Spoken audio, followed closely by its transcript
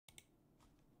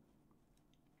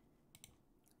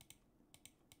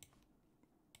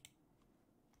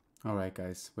Alright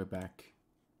guys, we're back.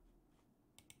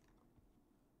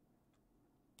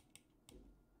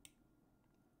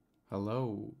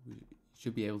 Hello, you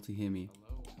should be able to hear me.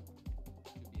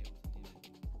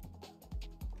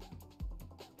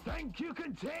 Think you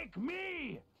can take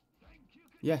me?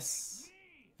 Yes,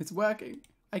 it's working.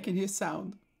 I can hear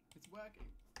sound. It's working.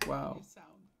 Wow,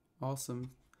 awesome.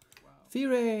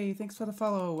 Fire, thanks for the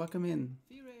follow. Welcome in.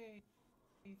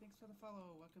 Thanks for the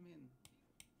follow. Welcome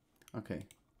in. Okay,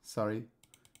 sorry.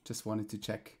 Just wanted to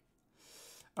check.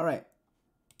 All right.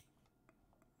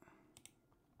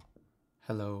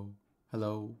 Hello.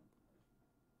 Hello.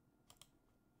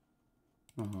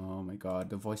 Oh my god,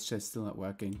 the voice chat is still not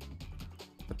working.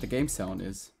 But the game sound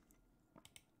is.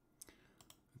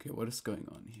 Okay, what is going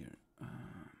on here?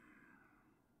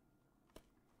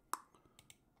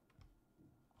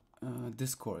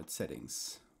 Discord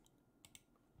settings.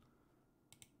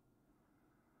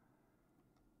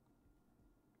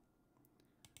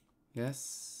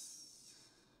 Yes.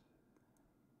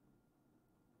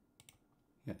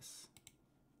 Yes.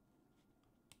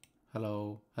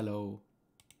 Hello. Hello.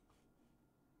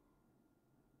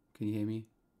 Can you hear me?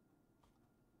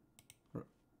 Hello.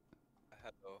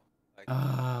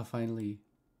 Ah, finally.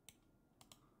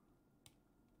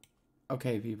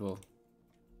 Okay, people.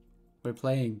 We're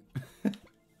playing.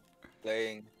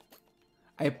 Playing.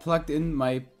 I plugged in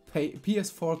my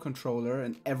PS4 controller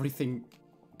and everything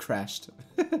crashed.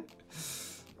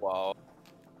 Wow.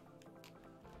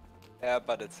 Yeah,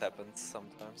 but it happens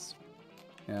sometimes.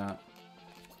 Yeah.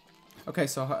 Okay,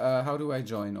 so how do I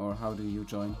join, or how do you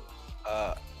join?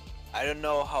 I don't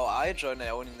know how I join. I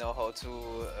only know how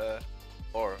to,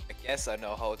 or I guess I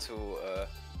know how to.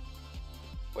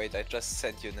 Wait, I just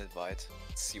sent you an invite.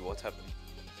 Let's see what happened.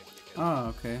 Ah,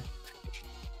 okay.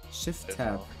 Shift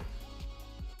tab.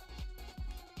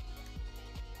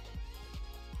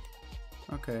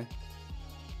 Okay.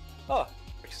 Oh,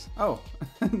 works. Oh,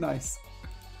 nice.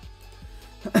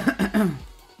 And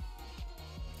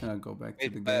I'll go back to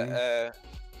the game.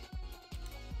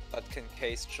 But can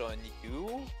Case join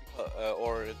you,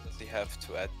 or does he have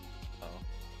to add? No,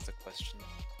 that's the question.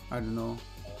 I don't know.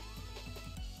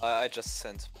 I just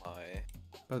sent my.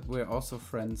 But we're also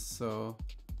friends, so.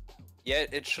 Yeah,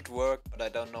 it should work, but I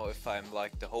don't know if I'm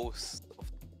like the host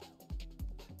of.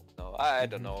 No, I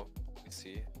don't know. We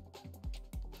see.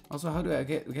 Also, how do I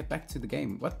get back to the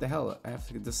game? What the hell? I have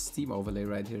to get the Steam overlay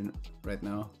right here, right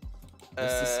now.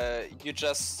 You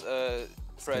just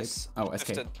press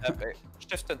escape.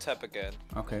 Shift and tap again.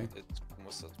 Okay. It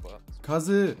must as well.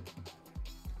 Kazu!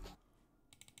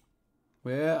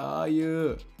 Where are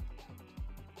you?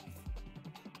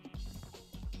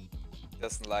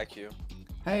 Doesn't like you.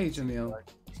 Hey, Jamil.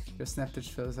 Your Snapchat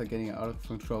filters are getting out of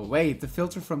control. Wait, the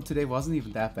filter from today wasn't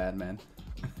even that bad, man.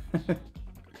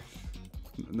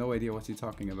 No idea what you're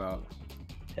talking about.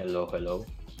 Hello, hello.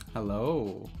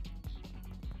 Hello.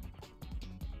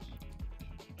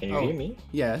 Can you hear me?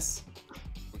 Yes.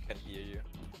 We can hear you.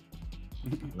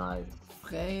 Nice.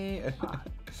 Frey.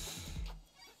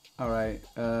 All right.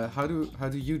 How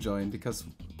do you join? Because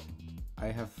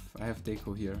I have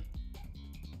Deco here.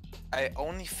 I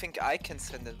only think I can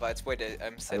send invites. Wait,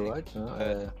 I'm sending.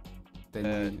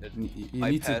 Then you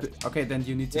need to. Okay, then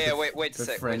you need to. Yeah, wait a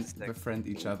sec. Befriend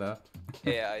each other.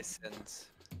 Yeah, I sent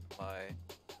my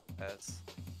ass.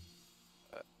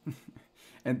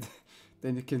 And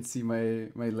then you can see my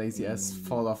lazy ass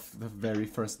fall off the very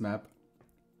first map.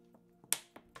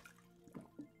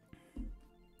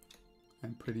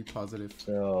 I'm pretty positive.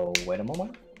 So wait a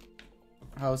moment.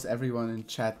 How's everyone in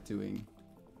chat doing?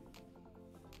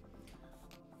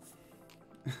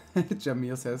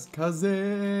 Jamil says,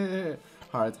 Kaze!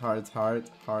 Heart.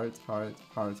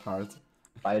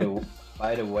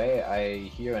 By the way, I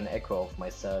hear an echo of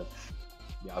myself,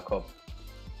 Jakob.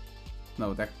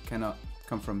 No, that cannot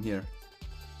come from here.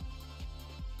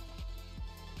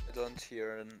 I don't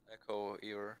hear an echo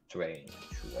either. Strange,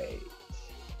 wait.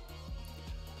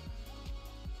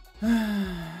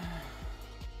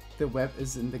 The web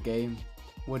is in the game.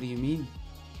 What do you mean?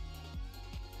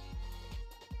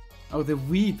 Oh, the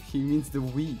weep. He means the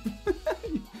weep.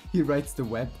 He writes the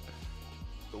web.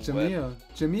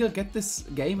 Jamil, get this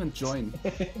game and join.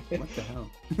 What the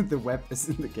hell? The web is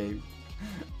in the game.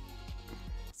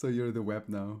 So you're the web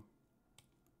now.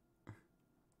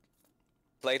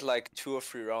 Played like 2 or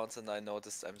 3 rounds and I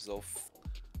noticed I'm so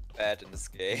bad in this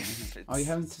game. Oh, you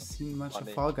haven't seen much of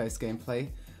Fall Guys gameplay?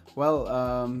 Well,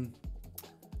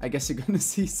 I guess you're gonna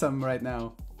see some right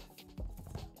now.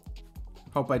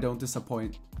 Hope I don't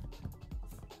disappoint.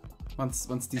 Once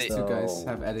these two guys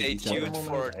have added each other. Stay tuned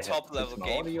for top level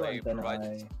gameplay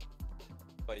provided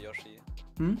by Yoshi.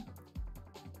 Hmm?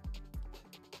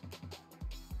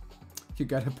 You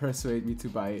gotta persuade me to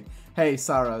buy it. Hey,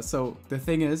 Sarah, so the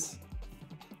thing is,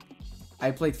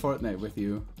 I played Fortnite with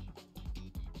you.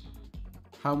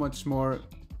 How much more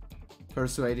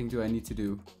persuading do I need to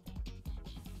do?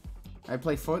 I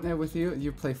play Fortnite with you,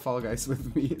 you play Fall Guys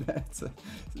with me.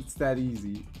 It's that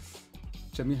easy.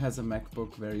 Jamil has a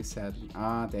MacBook, very sadly.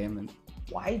 Ah, damn it.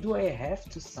 Why do I have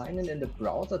to sign in the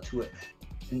browser to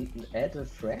add a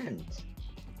friend?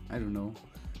 I don't know.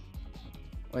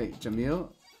 Wait, Jamil,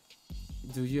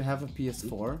 do you have a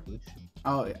PS4?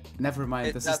 Oh, yeah, never mind.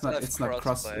 It This is doesn't not. have It's not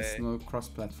cross. crossplay. It's no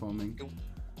cross-platforming.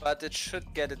 But it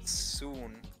should get it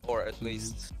soon, or at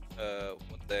least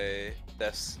what they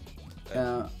test.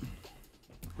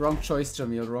 Wrong choice,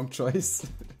 Jamil. Wrong choice.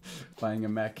 Buying a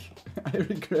Mac. I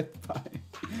regret buying.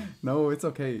 No, it's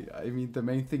okay. I mean, the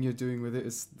main thing you're doing with it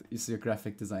is your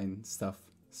graphic design stuff.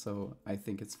 So I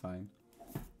think it's fine.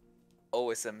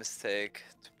 Always a mistake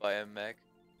to buy a Mac.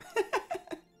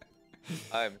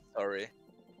 I'm sorry.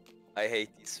 I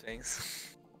hate these things.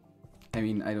 I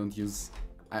mean, I don't use.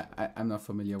 I'm not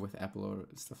familiar with Apple or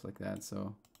stuff like that,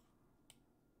 so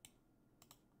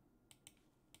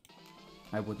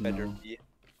I wouldn't Better know. be.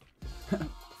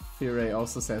 Fire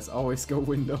also says always go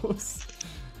Windows.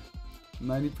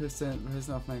 90%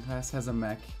 person of my class has a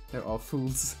Mac. They're all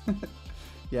fools.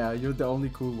 Yeah, you're the only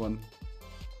cool one.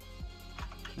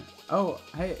 Oh,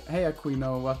 hey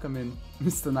Aquino, welcome in.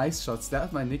 Mr. Nice Shots,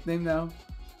 that's my nickname now.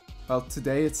 Well,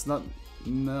 today it's not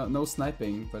no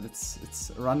sniping, but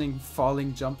it's running,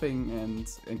 falling, jumping,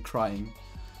 and crying.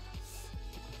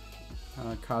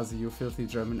 Kazi, you filthy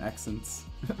German accents.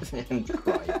 And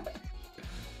crying.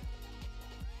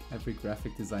 Every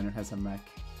graphic designer has a Mac.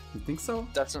 You think so?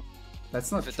 That's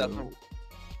not if it true. doesn't.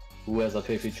 Who has a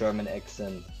filthy German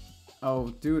accent? Oh,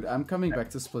 dude, I'm coming back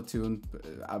to Splatoon,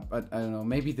 but I don't know,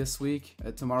 maybe this week.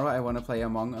 Tomorrow I want to play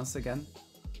Among Us again.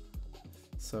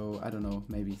 So, I don't know,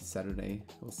 maybe Saturday,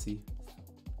 we'll see.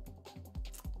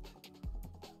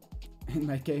 In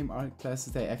my game art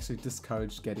classes, they actually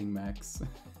discouraged getting Macs.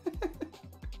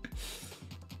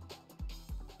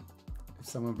 If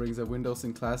someone brings a Windows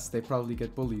in class, they probably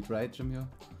get bullied, right, Jamil?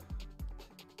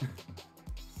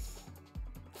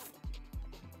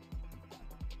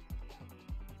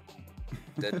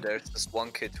 Then there's this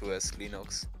one kid who has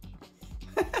Linux.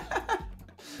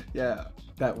 Yeah,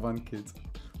 that one kid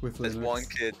with There's Linux. one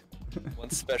kid, one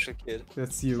special kid.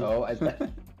 That's you. So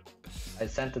I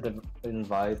sent it an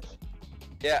invite.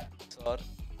 Yeah, saw it.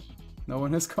 No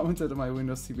one has commented on my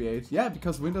Windows TB8. Yeah,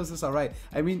 because Windows is alright.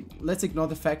 I mean, let's ignore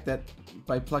the fact that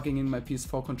by plugging in my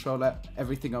PS4 controller,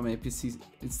 everything on my PC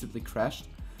instantly crashed.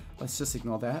 Let's just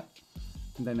ignore that.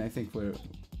 And then I think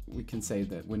we can say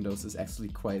that Windows is actually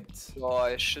quite Oh,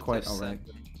 I should Quite have alright.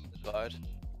 sent an invite.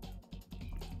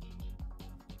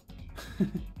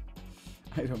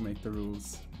 I don't make the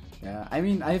rules. Yeah, I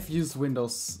mean, I've used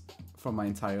Windows for my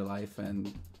entire life,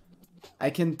 and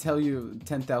I can tell you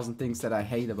 10,000 things that I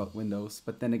hate about Windows,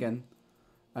 but then again,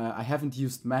 I haven't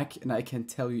used Mac, and I can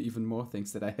tell you even more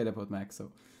things that I hate about Mac,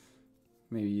 so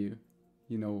maybe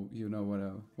you know what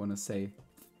I want to say.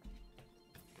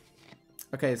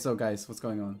 Okay, so guys, what's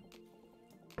going on?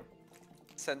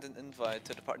 Send an invite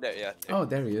to the party. There, yeah. There. Oh,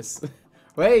 there he is.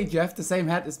 Wait, you have the same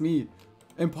hat as me.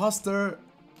 Imposter!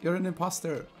 You're an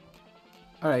imposter.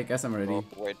 Alright, guys, I'm ready. Oh,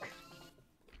 wait.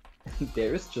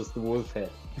 There is just the wolf head.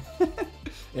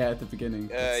 Yeah, at the beginning.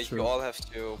 That's true. You all have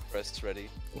to press ready.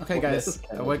 Okay, Well, guys, this is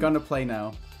kinda we're deep. gonna play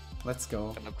now. Let's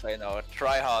go. Gonna play now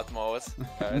try hard mode,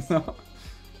 guys. No.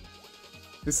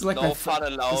 This is like No fun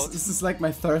allowed. This is like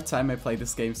my third time I play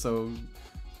this game, so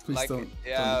please Like, don't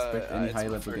yeah, expect any it's my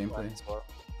high-level third gameplay. one, so-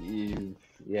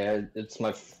 Yeah, it's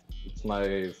my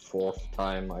fourth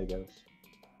time, I guess.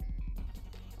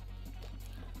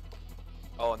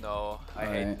 Oh no, I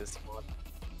hate Alright. this one.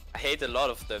 I hate a lot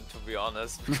of them, to be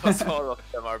honest, because all of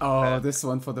them are Oh, bad. this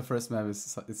one for the first map it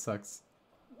sucks.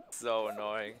 So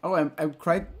annoying. Oh, I'm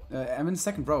quite I'm in the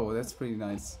second row. That's pretty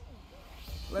nice.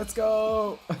 Let's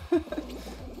go.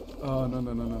 Oh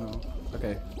no.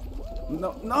 Okay.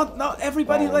 No, not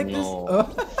everybody Oh, like no.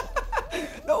 this.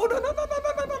 No.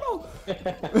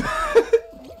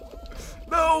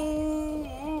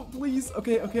 No, please.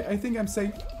 Okay. I think I'm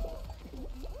safe.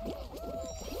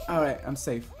 All right, I'm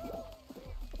safe.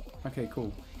 Okay,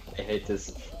 cool. I hate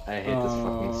this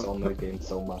fucking summer game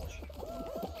so much.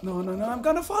 No, I'm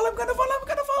gonna fall.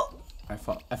 I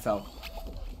fell.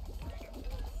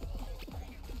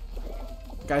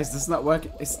 Guys, this is not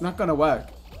working. It's not gonna work.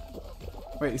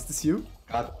 Wait, is this you?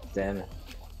 God damn it.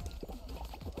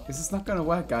 This is not gonna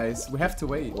work, guys. We have to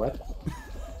wait. What?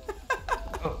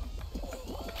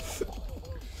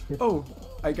 Oh,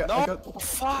 I got. No,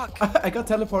 fuck. I got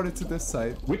teleported to this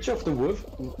side. Which of the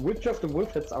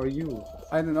wolf heads are you?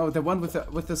 I don't know. The one with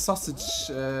the sausage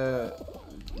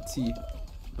tea,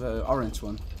 the orange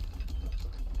one.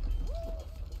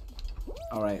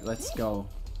 All right, let's go.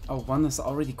 Oh, one is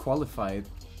already qualified.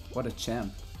 What a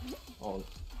champ. Oh,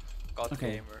 God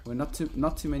Okay, gamer. we're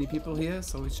not too many people here,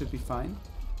 so we should be fine.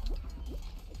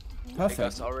 You Perfect.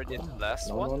 guys already in the last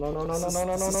no, one? no, no, no, This no, is- no,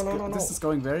 no, this no, is no, go- no, no. This is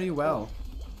going very well.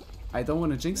 I don't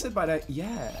want to jinx it, but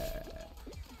yeah.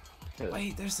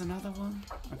 Wait, there's another one.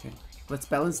 Okay, let's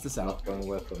balance this out. Not going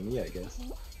well for me, I guess.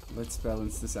 Let's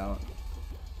balance this out.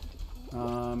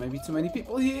 Maybe too many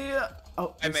people here.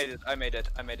 Oh, I made it. I made it.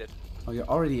 I made it. Oh, you're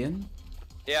already in.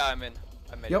 Yeah, I'm in.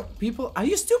 I made Yo, it. people, are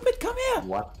you stupid? Come here.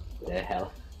 What the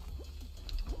hell?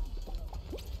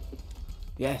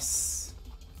 Yes.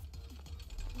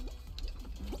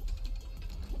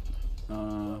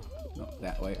 No,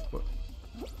 that way.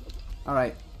 All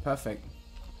right, perfect.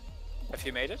 Have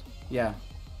you made it? Yeah.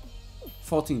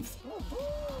 14th.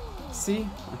 See?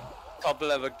 Top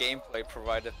level gameplay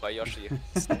provided by Yoshi.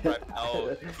 Subscribe now.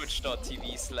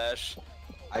 Twitch.tv/.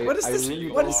 What is this?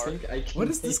 Really What don't is? think I can What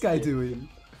is this make guy it. doing?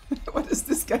 What is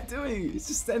this guy doing? He's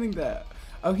just standing there.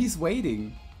 Oh, he's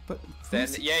waiting. But Then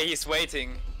who's, yeah, he's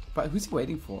waiting but who's he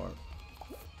waiting for?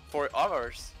 for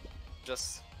others.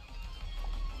 Just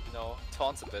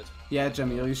taunts a bit. Yeah,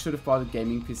 Jamil, you should have bought a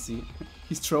gaming PC.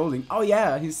 He's trolling. Oh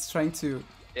yeah, he's trying to.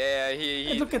 Yeah, he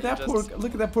Hey, look at he that just,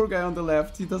 look at that poor guy on the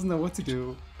left. He doesn't know what to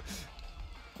do.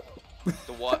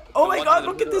 The one, Oh the my one God! in the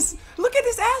Look at middle. this! Look at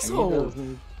this He asshole!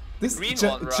 doesn't- This green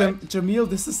one, right? Jamil,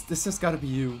 this has gotta be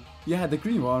you. Yeah, the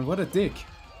green one. What a dick.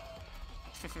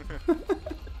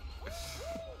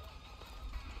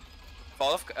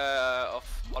 All of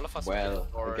all of us. Well,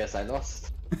 or... I guess I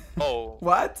lost. Oh.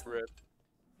 What? Rip.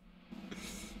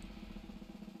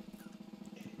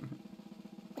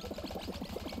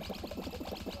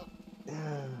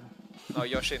 No,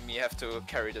 Yoshi and me have to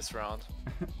carry this round.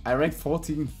 I ranked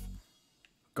 14th.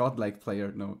 Godlike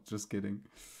player. No, just kidding.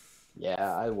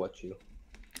 Yeah, I'll watch you.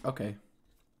 Okay.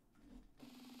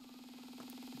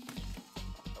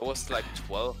 I was like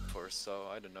 12 or so,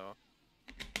 I don't know.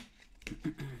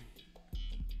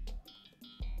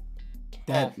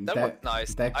 That was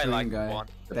nice. That I green like guy. one.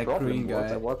 The That problem green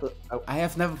was guy. I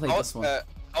have never played this one.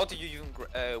 How do you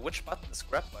even which button is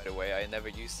grab, by the way? I never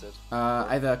used it.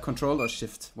 Either control or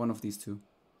shift. One of these two.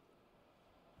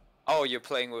 Oh, you're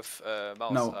playing with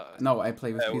mouse. No, I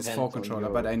play with with PS4 hands controller,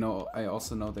 on but your- I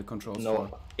also know the controls No.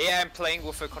 for. Yeah, I'm playing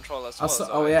with a controller as well. Also,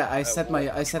 so oh yeah, I set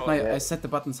controller. I set the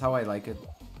buttons how I like it.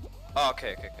 Oh,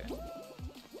 okay.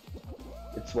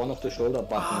 It's one of the shoulder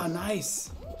buttons. Ah,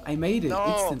 nice! I made it No.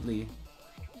 instantly.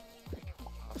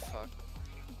 Oh fuck.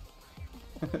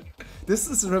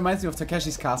 This reminds me of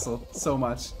Takeshi's Castle so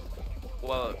much.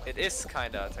 Well, it is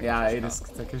kinda. Yeah, it is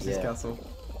Takeshi's Takeshi's Yeah. Castle.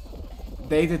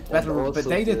 They did And battle, but also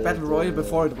they did battle royale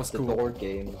before it was the cool. board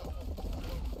game.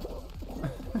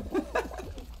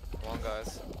 Come on,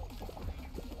 guys.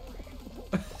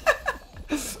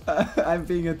 I'm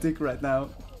being a dick right now.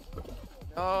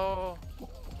 No.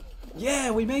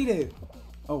 Yeah, we made it.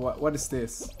 Oh, what is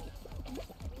this?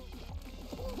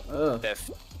 Ugh. Death.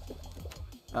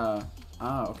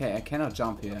 Okay, I cannot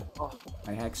jump here. Oh.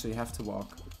 I actually have to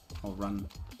walk or run.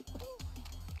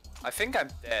 I think I'm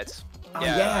dead. Ah,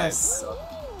 Yeah, yes!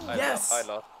 I Yes!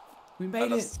 lost. We I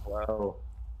made it! lost. Oh.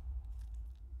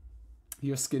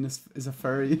 Your skin is a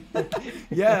furry.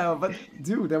 Yeah, but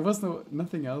dude, there was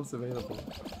nothing else available.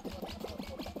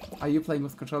 Are you playing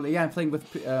with controller? Yeah, I'm playing with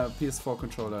PS4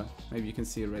 controller. Maybe you can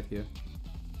see it right here.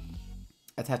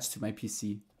 Attached to my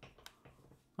PC.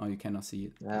 Oh, you cannot see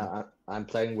it. Yeah, I'm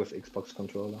playing with Xbox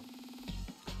controller.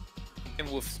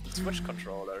 I'm with Switch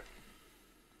controller.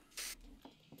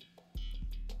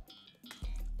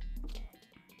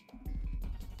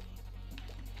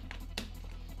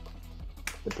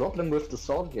 The problem with the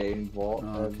sword game was,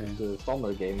 okay. with the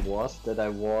sawmill game was that I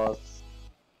was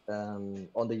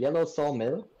on the yellow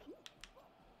sawmill.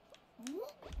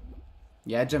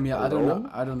 Yeah, Jamil, Hello?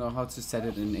 I don't know how to set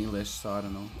it in English, so I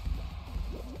don't know.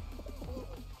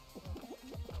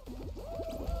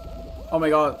 Oh my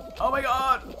god! Oh my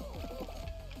god!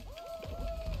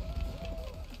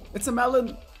 It's a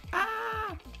melon!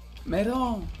 Ah!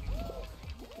 Melon!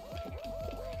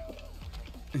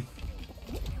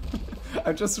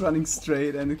 I'm just running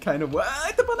straight and it kind of...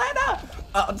 Ah, the banana!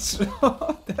 Ouch!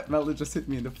 That melon just hit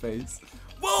me in the face.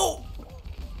 Whoa!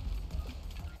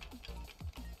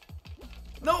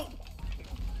 No!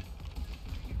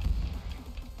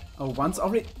 Oh, one's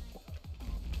already...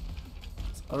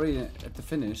 It's already at the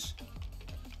finish.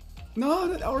 No,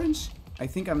 that orange! I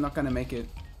think I'm not gonna make it.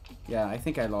 Yeah, I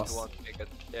think I You lost. want to make it?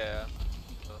 Yeah.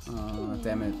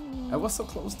 Damn it. I was so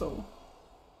close though.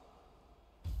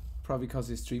 Probably because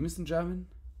your stream is in German.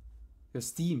 Your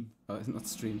Steam, not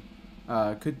stream.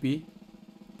 Could be,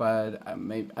 but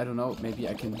maybe I don't know. Maybe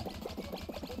I can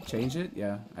change it.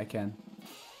 Yeah, I can.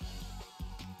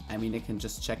 I mean, I can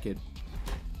just check it.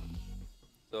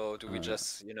 So do we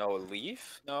just, you know, leave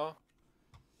now?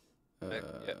 Yeah.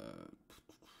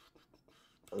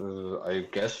 I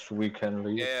guess we can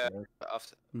leave. Yeah. yeah.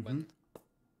 After when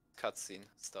cutscene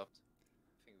stopped,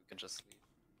 I think we can just leave.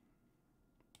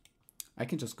 I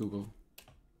can just Google.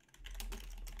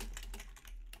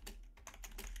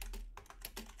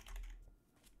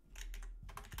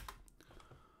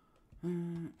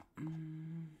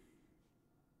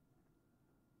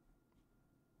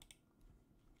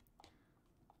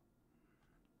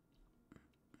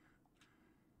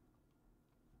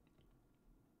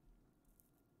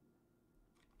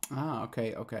 Ah,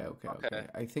 okay.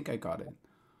 I think I got it.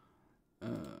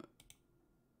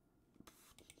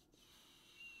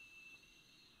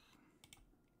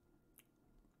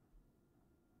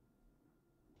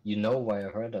 You know why I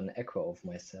heard an echo of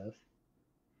myself?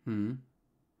 Hmm.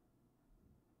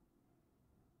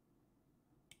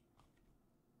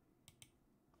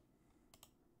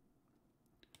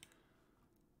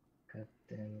 God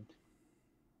damn it.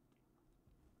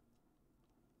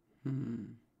 Hmm.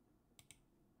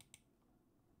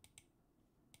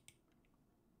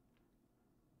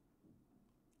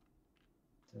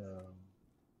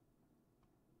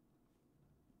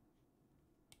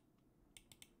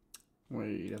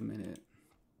 Wait a minute.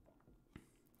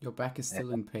 Your back is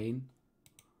still in pain.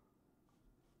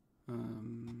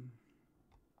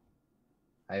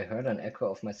 I heard an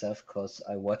echo of myself because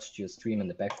I watched your stream in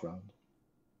the background.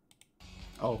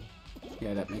 Oh,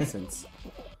 yeah, that makes sense.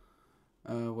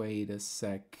 Wait a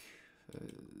sec.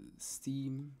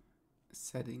 Steam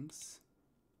settings.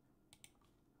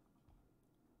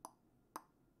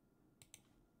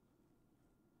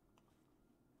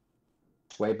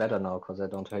 It's way better now because I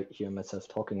don't hear myself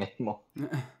talking anymore.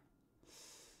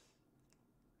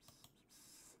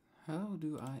 How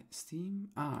do I Steam?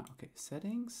 Ah, okay.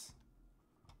 Settings.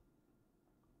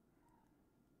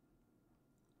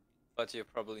 But you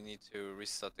probably need to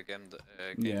restart the game.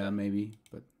 Yeah, then. maybe,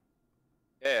 but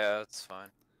Yeah, that's fine.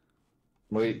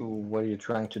 Wait, what are you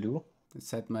trying to do?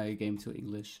 set my game to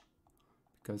English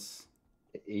because.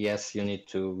 Yes, you need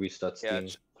to restart Steam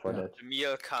for that.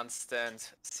 Jamil can't stand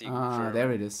seeing German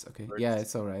There it is. Okay, words. yeah,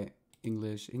 it's all right.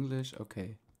 English.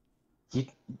 Okay.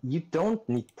 You don't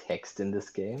need text in this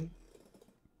game.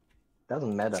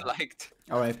 Doesn't matter. It's like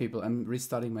All right, people. I'm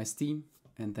restarting my Steam,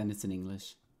 and then it's in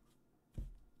English.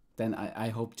 Then I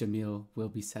hope Jamil will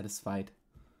be satisfied.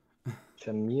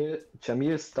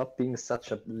 Jamil, stop being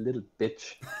such a little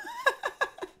bitch.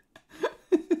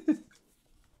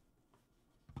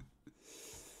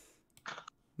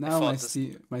 Now my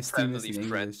Steam is in English.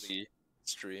 family-friendly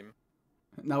stream.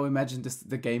 Now imagine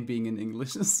the game being in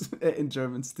English, in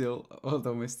German still,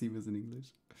 although my Steam is in English.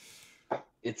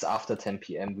 It's after 10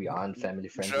 p.m. We aren't family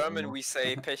friendly. German, anymore. we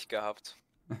say Pech gehabt.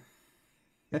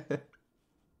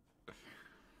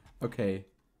 Okay.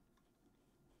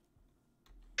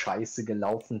 Scheiße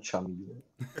gelaufen, Jamil.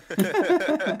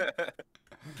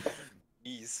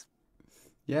 Mies.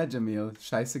 Ja, Jamil,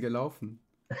 scheiße gelaufen.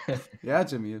 Ja,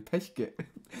 Jamil, Pech gehabt.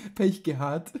 Pech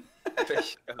gehabt.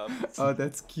 Oh,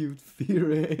 that's cute,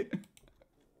 Fury.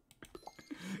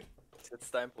 Das ist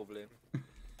jetzt dein Problem.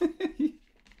 Das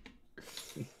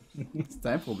ist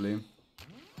dein Problem.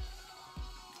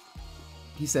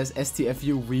 He says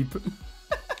STFU weep.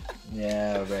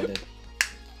 Yeah, I read it.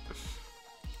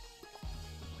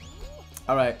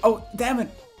 Alright. Oh, damn it!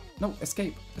 No,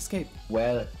 escape.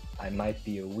 Well, I might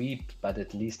be a weep, but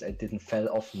at least I didn't fell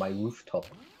off my rooftop.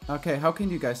 Okay, how can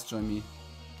you guys join me?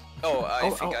 Oh, I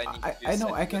think I need to I know,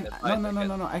 send I you can. an invite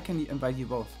No, again. I can invite you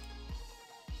both.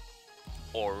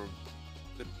 Or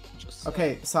just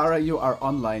Okay, Sarah, you are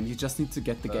online. You just need to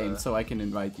get the game so I can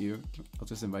invite you. I'll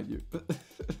just invite you.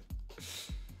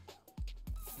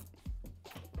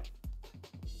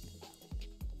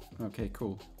 Okay,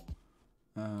 cool.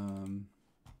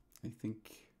 I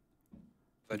think.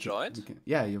 I joined?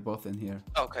 Yeah, you're both in here.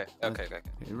 Okay. Okay,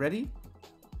 ready?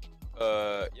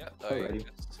 Yeah. Alrighty.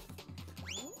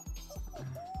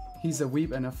 He's a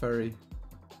weeb and a furry.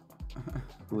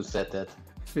 Who said that?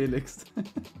 Felix.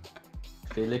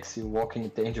 Felix, you're walking a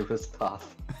dangerous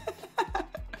path.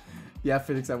 Yeah,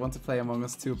 Felix, I want to play Among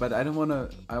Us too, but I don't wanna.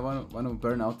 I wanna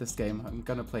burn out this game. I'm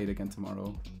gonna play it again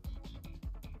tomorrow.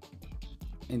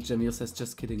 And Jamil says,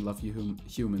 "Just kidding, love you,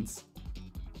 humans."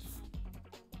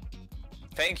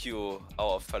 Thank you,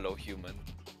 our fellow human.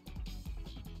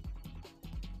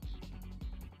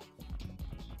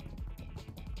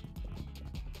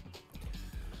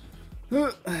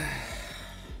 Well,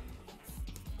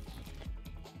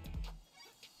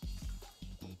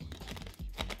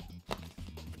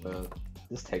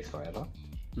 this takes forever.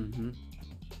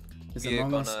 Is We're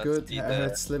Among Us gonna good? see I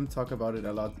heard Slim talk about it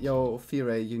a lot. Yo,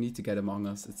 Fire, you need to get Among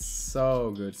Us. It's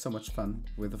so good, so much fun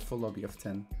with a full lobby of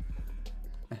 10.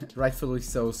 Rightfully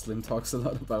so, Slim talks a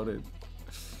lot about it.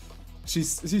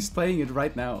 She's playing it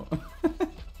right now.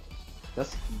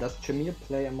 Does Jameer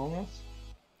play Among Us?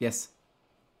 Yes.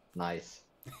 Nice.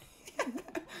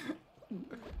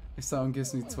 If someone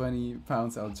gives me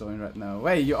 £20, I'll join right now.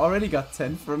 Wait, you already got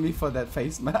 10 from me for that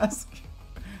face mask?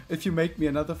 If you make me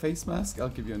another face mask, I'll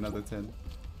give you another 10.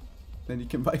 Then you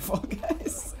can buy Fall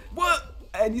Guys. What?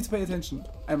 I need to pay attention.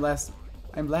 I'm last.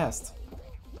 I'm last.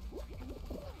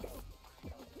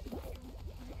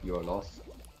 You're lost.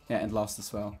 Yeah, and lost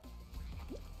as well.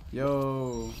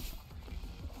 Yo.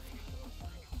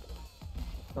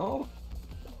 No.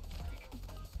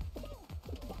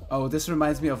 Oh, this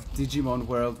reminds me of Digimon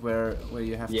World where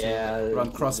you have to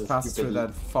run cross paths through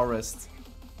that forest.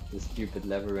 The stupid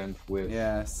labyrinth with...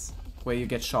 Yes, where you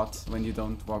get shot when you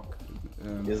don't walk.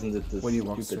 Isn't it the when you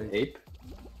walk stupid straight? ape?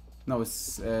 No,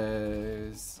 it's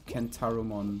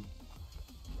Kentarumon.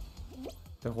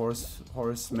 The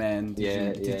horseman.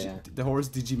 The horse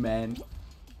Digiman.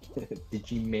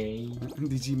 Digimane.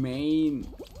 Digimane.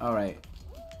 All right.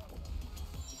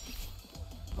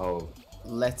 Oh.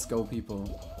 Let's go, people.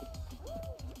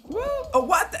 Woo! Oh,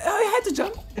 what? I had to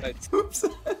jump. Right. Oops.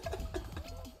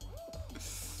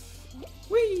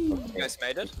 Whee! You guys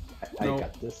made it? I No.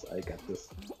 got this. I got this.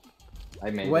 I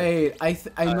made it. Wait, Nice.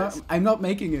 I'm not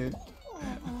making it.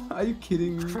 Are you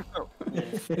kidding me?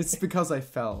 It's because I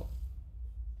fell.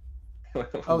 Oh,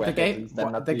 Well, the at game. least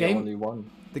I'm not The game. only one.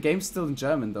 The game's still in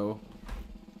German though.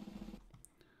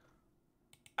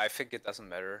 I think it doesn't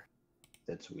matter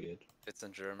That's weird. if it's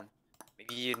in German.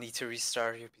 Maybe you need to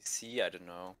restart your PC, I don't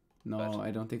know. No, But-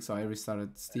 I don't think so. I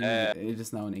restarted Steam. It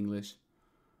is now in English.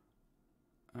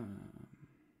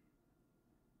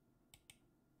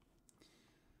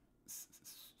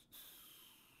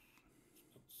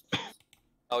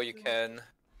 Now you can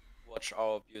watch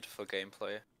our beautiful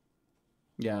gameplay.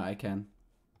 Yeah, I can.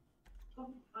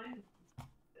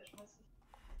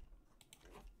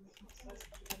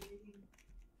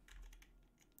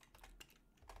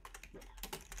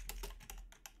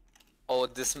 Oh,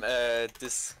 this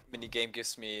mini game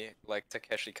gives me like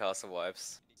Takeshi Castle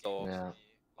vibes. So Yeah.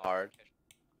 hard.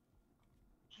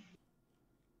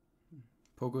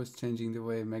 Pogo is changing the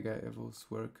way Mega Evos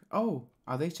work. Oh,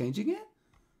 are they changing it?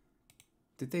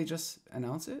 Did they just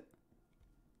announce it?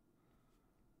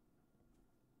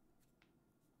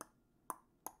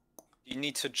 You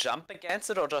need to jump against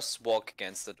it or just walk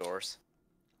against the doors?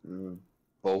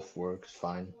 Both works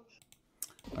fine.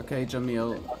 Okay,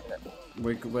 Jamil,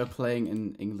 we're playing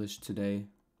in English today.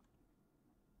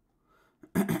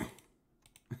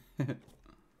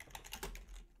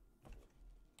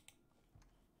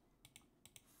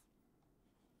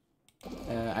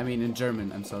 I mean in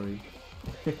German, I'm sorry.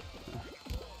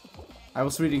 I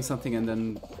was reading something and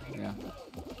then, yeah.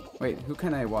 Wait, who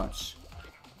can I watch?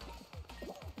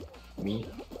 Me?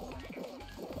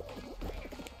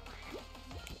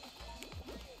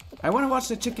 I want to watch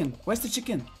the chicken. Where's the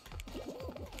chicken?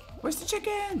 Where's the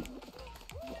chicken?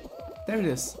 There it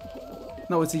is.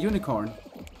 No, it's a unicorn.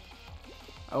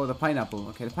 Oh, the pineapple.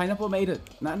 Okay, the pineapple made it.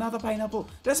 Not the pineapple.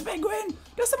 There's a penguin.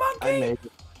 There's a monkey. I made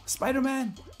it.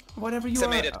 Spider-Man. Whatever you I are.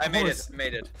 made it. I made it. Horse. I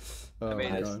made it. Oh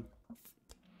made my it. God.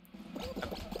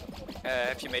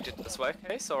 Have you made it as well,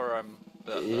 Case, or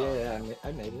Yeah,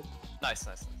 I made it. Nice,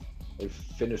 nice. I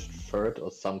finished third or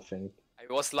something.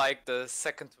 I was like the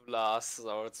second to last,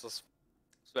 so it was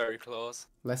very close.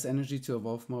 Less energy to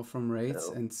evolve more from raids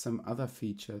No. and some other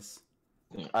features.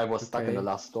 I was stuck in Okay. the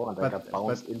last door and I But- got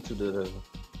bounced into the...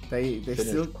 They Finish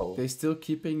still pole. they still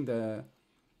keeping the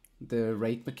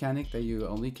raid mechanic that you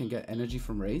only can get energy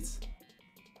from raids.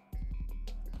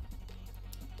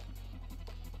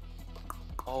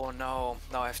 Oh no,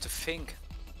 now I have to think.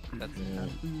 That's...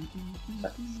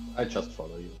 I just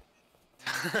follow you.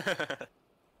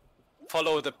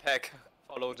 Follow the pack,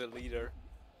 follow the leader.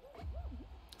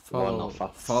 Follow, of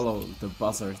us. follow the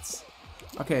buzzards.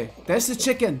 Okay, there's the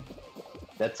chicken.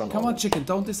 That's on Come on, orange. chicken,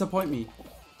 don't disappoint me.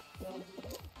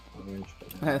 Orange,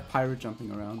 I had pirate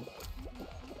jumping around.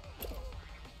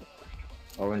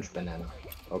 orange banana.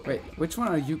 Okay. Wait, which one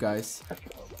are you guys?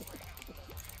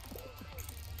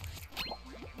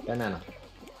 Banana.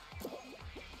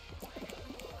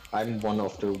 I'm one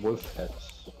of the wolf heads.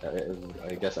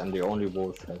 I guess I'm the only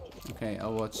wolf head. Okay,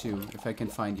 I'll watch you if I can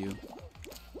find you.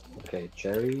 Okay,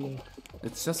 cherry.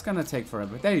 It's just gonna take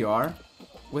forever. There you are.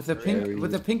 With the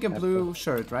pink and blue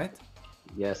shirt, right?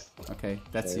 Yes. Okay,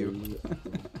 that's you.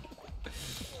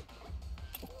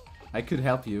 I could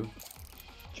help you.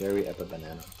 Cherry, apple,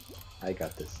 banana. I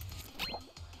got this.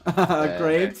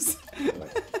 Grapes.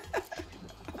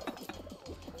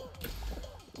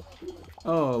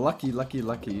 Oh, lucky, lucky,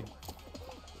 lucky.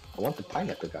 I want the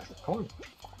pineapple, guys. Come on.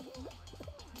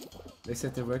 They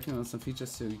said they're working on some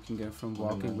features so you can get from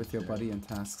walking no, with your yeah. body and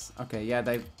tasks. Okay, yeah,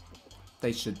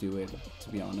 they should do it, to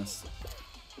be honest.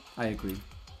 I agree.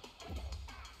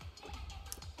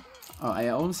 Oh, I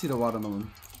only see the watermelon.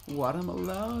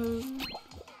 Watermelon!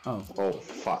 Oh. Oh,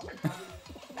 fuck.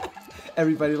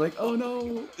 Everybody like, oh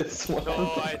no! This one.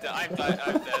 No, I'm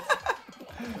dead.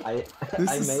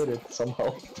 I made it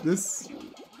somehow. This...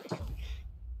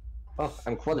 Oh,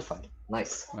 I'm qualified.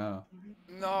 Nice. Wow.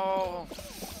 No.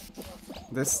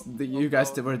 You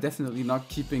guys were definitely not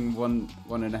keeping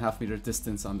 1.5 meter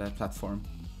distance on that platform.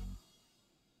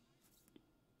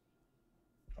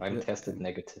 I'm tested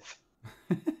negative.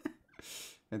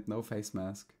 And no face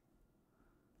mask.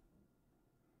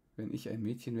 Wenn ich ein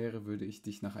Mädchen wäre, würde ich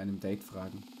dich nach einem Date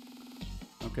fragen.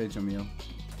 Okay, Jamil.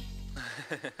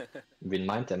 Wen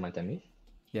meint er? Meint er mich?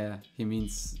 Yeah, he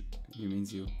means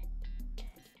you.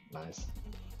 Nice.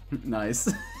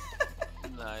 Nice.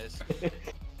 Nice.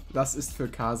 Das ist für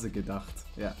Kase gedacht.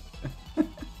 Ja.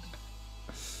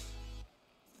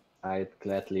 I'd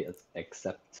gladly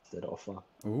accept that offer.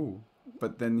 Oh,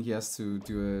 but then he has to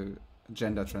do a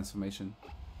gender transformation.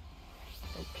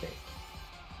 Okay.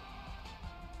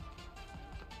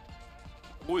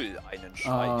 Hol einen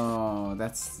Schweif. Oh,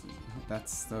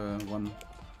 that's the one,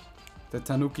 the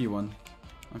Tanuki one.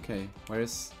 Okay,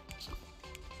 where's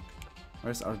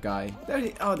our guy? There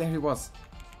he was.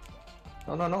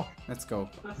 No, no, no. Let's go.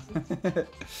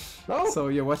 No. So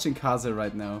you're watching Kaze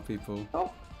right now, people.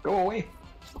 No. Go away.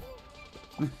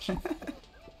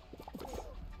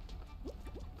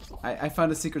 I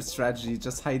found a secret strategy.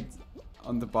 Just hide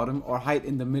on the bottom or hide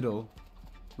in the middle,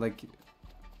 like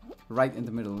right in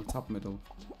the middle, top middle.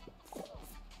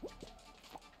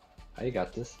 I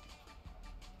got this.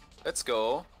 Let's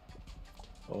go.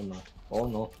 Oh no. Oh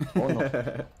no. Oh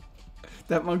no.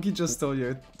 That monkey just stole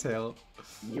your tail.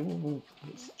 You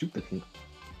stupid.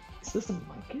 Is this a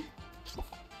monkey?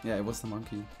 Yeah, it was the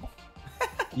monkey.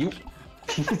 You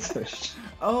piece of shit.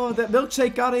 Oh, that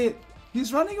milkshake got it!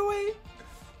 He's running away!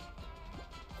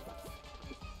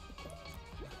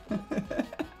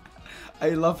 I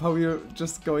love how you're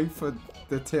just going for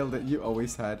the tail that you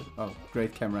always had. Oh,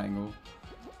 great camera angle.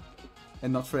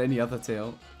 And not for any other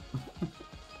tail.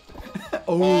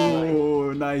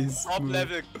 Oh, nice. Top move.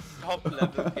 level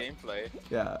gameplay.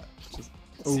 Yeah. Just,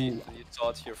 See, oh. you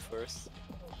thought here first.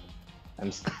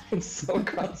 I'm so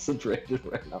concentrated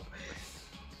right now.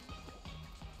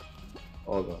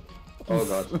 Oh god. Oh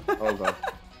god. Oh god.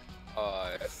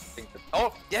 I think that.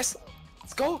 Oh yes,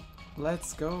 let's go.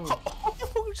 Let's go.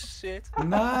 Oh shit.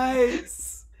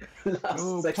 Nice. Last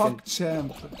Oh, second.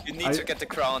 PogChamp. You need to get the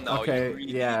crown now. Okay, you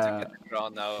really yeah. need to get the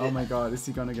crown now. Oh my god, is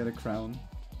he gonna get a crown?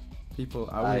 People,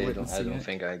 are we I witnessing don't it?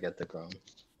 think I get the crown.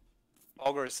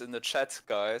 Poggers in the chat,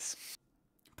 guys.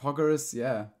 Poggers,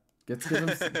 yeah.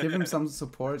 Give him some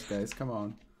support, guys. Come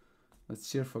on. Let's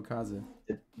cheer for Kaze.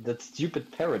 That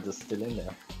stupid parrot is still in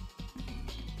there.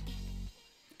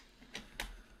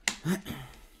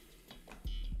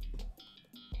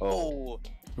 Oh,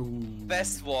 Ooh.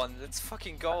 best one. Let's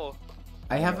fucking go.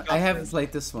 I haven't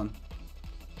played this one.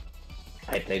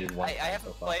 I played it I once.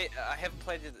 haven't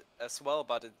played it as well,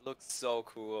 but it looks so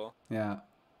cool. Yeah.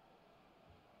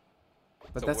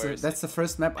 But So where is that's the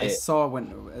first map I saw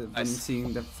when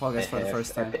seeing the Fall Guys for the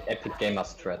first time. Epic Gamer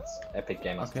Strats. Epic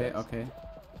Gamer Okay, Strats. okay.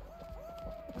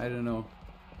 I don't know.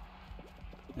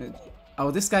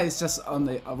 Oh, this guy is just on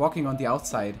the walking on the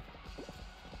outside.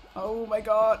 Oh my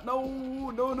god, no,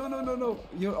 no, no, no, no, no.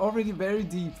 You're already very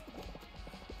deep.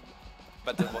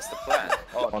 But that was the plan.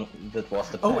 Oh, That was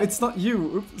the Oh, plan. it's not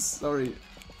you. Oops, sorry.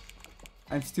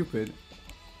 I'm stupid.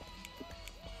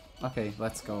 Okay,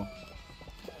 let's go.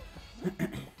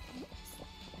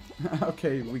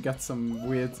 Okay, we got some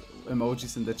weird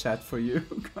emojis in the chat for you,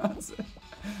 guys.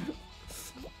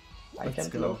 I Let's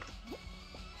can't go. look.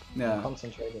 I'm Yeah,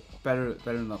 concentrated. better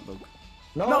not look.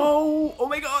 No! No! Oh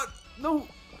my god! No!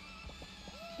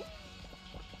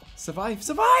 Survive!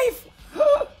 Survive!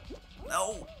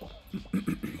 No!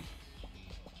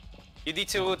 you need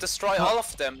to destroy all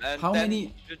of them, and how then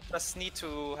many- you just need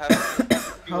to have.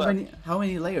 How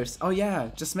many layers? Oh yeah,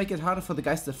 just make it harder for the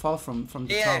guys that fall from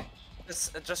the Yeah, top.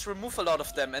 just remove a lot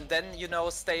of them, and then you know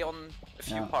stay on a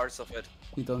few Yeah. parts of it.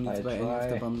 You don't need I to buy any of the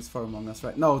try. bundles for Among Us,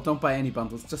 right? No, don't buy any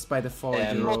bundles. Just buy the €4.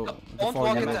 Don't The walk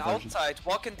 €4 in the version. outside.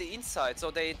 Walk in the inside,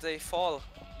 so they fall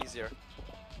easier.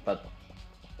 But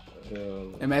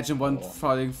Imagine one oh.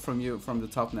 falling from the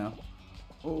top now.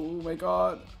 Oh my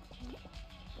god.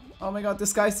 Oh my god,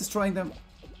 this guy's destroying them.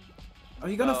 Are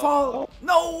you gonna No. fall?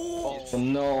 No! Oh,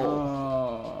 no!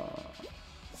 Oh.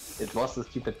 It was the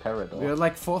stupid parrot. We're Or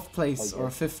like 4th place or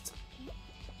Okay. 5th.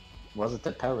 was it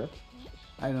the parrot?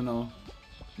 I don't know.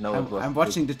 No, it was. I'm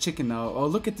watching the chicken now. Oh,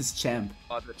 look at this champ.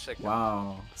 Oh, the chicken.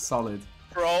 Wow, solid.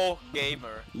 Pro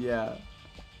gamer. Yeah.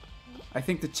 I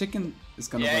think the chicken is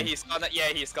gonna Yeah, win. he's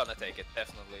gonna take it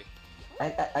definitely.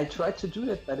 I tried to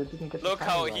do it, but it didn't get. Look the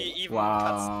how timing he right. even Wow.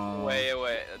 cuts way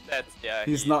away. That's yeah.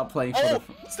 He's he- not playing for Oh,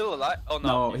 the... still alive? Oh no.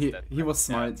 No, he's he dead. he was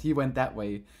Yeah. smart. He went that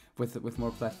way with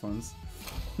more platforms.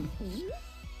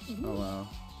 Oh wow.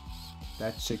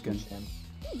 That chicken. Champ.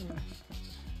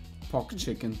 Pork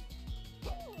chicken.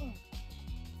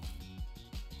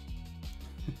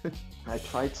 I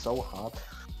tried so hard.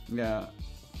 Yeah.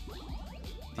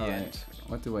 The Alright. end.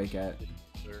 What do I get?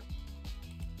 Sure.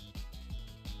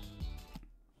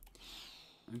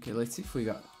 Okay, let's see if we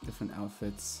got different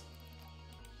outfits.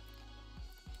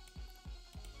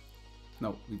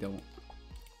 No, we don't.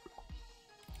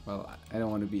 Well, I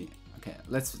don't want to be... Okay,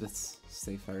 let's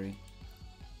stay furry.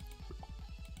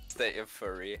 Stay a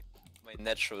furry. My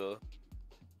natural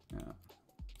Yeah.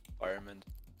 environment.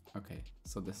 Okay,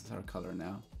 so this is our color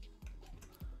now.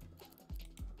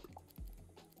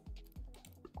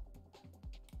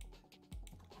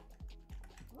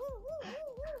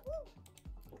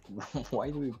 Why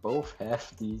do we both have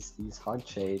these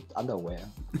heart-shaped underwear?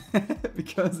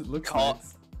 Because it looks Call-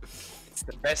 nice. It's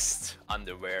the best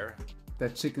underwear.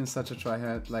 That chicken's such a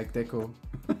tryhard, like Deco.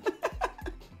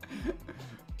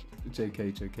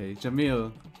 JK.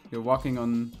 Jamil, you're walking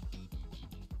on...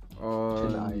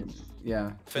 Thin ice.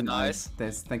 Yeah, Thin ice.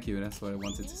 Thank you, that's what I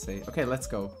wanted to say. Okay, let's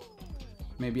go.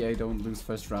 Maybe I don't lose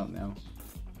first round now.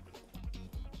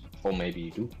 Or maybe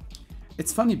you do.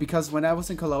 It's funny because when I was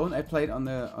in Cologne, I played on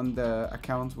the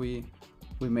account we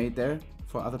made there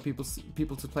for other people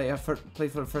to play. I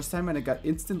played for the first time and I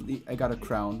got a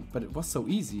crown, but it was so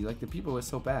easy. Like the people were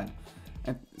so bad,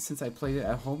 and since I played it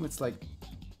at home, it's like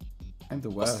I'm the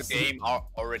worst. Was the game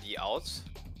already out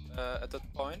at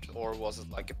that point, or was it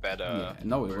like a better? Yeah,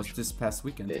 no, it was version? this past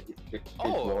weekend. It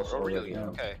Oh, was really? already out.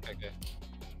 Okay.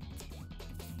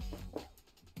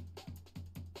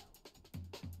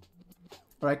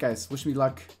 All right, guys, wish me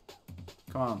luck.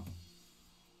 Come on.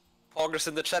 Progress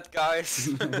in the chat, guys.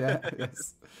 Yeah.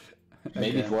 Yes.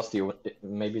 Maybe Okay.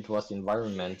 it was the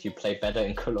environment. You play better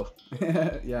in Cologne.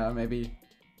 Yeah, maybe.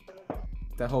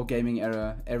 The whole gaming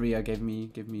area gave me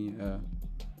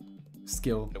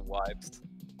skill, The vibes.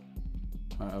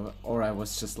 or I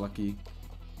was just lucky.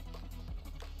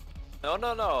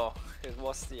 No. It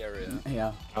was the area.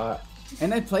 Yeah. Uh,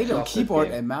 And I played on Chocolate keyboard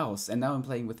game. and mouse, and now I'm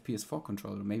playing with PS4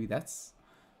 controller. Maybe that's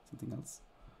something else.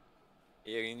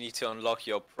 You need to unlock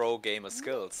your pro gamer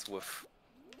skills with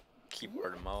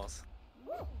keyboard and mouse.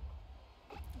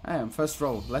 I am first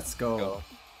row. Let's go. Go.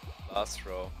 Last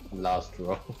row. last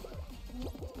row.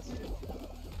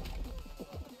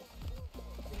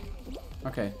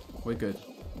 Okay, we're good.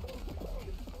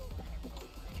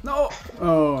 No!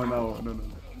 Oh no.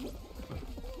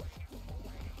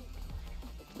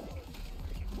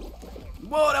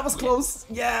 Whoa, that was close.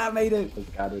 Yeah, I made it. I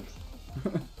got it.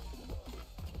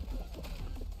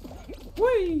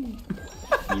 Whee!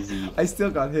 Easy. I still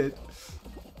got hit.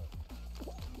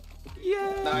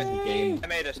 Yay! Nice game. I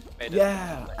made it.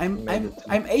 Yeah, I'm Made it.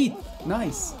 8th.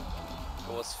 Nice.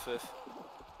 It was 5th.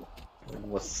 It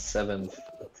was 7th.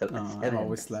 Oh, I'm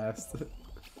always last.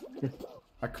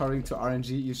 According to RNG,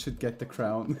 you should get the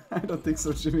crown. I don't think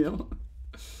so, Jamil.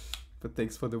 But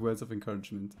thanks for the words of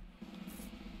encouragement.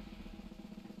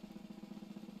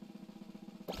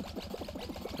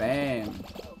 Bam.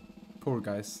 Poor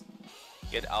guys.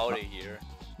 Get out of here.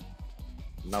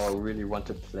 Now I really want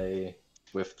to play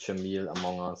with Jamil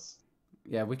Among Us.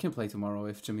 Yeah, we can play tomorrow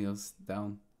if Jamil's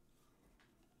down.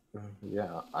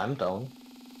 Yeah, I'm down.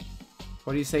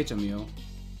 What do you say, Jamil?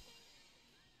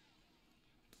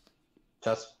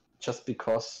 Just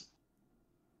because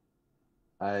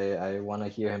I wanna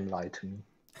hear him lie to me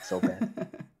so bad.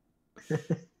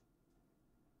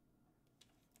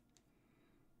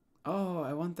 Oh,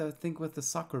 I want that thing with the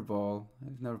soccer ball.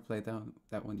 I've never played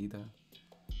that one either.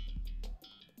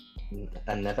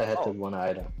 I never had the one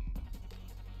either.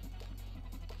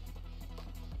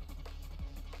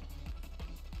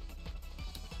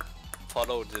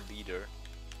 Follow the leader.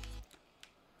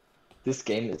 This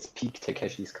game is peak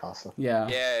Takeshi's Castle. Yeah.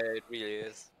 Yeah, it really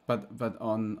is. But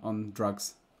on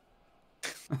drugs.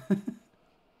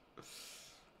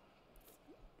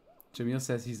 Jamil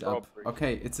says he's up.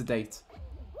 Okay, it's a date.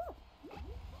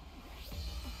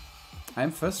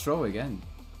 I'm first row again.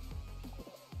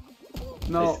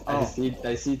 No, I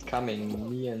see it coming.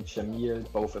 Me and Jamil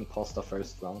both imposter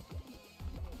first round.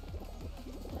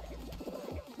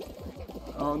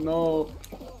 Oh no!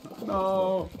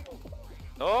 No!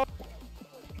 No!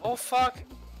 Oh fuck!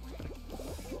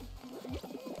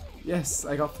 Yes,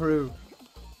 I got through.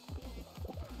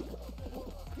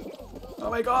 Oh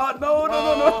my god, no,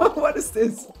 no, no, no! What is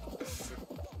this?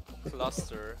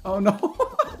 Cluster. Oh no!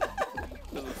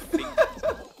 Little thing.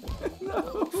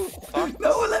 No! Fuck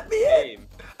No, this let me in! game.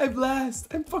 I'm last!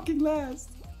 I'm fucking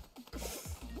last!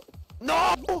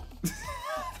 No!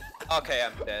 Okay,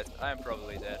 I'm dead. I'm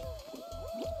probably dead.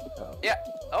 Yeah.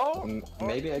 Oh.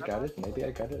 Maybe I got it. Maybe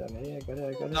I got it. Maybe I got it.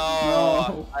 I got it.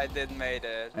 No, I didn't make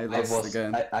it. I lost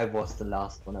again. I was the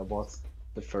last one. I was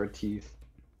the 30th.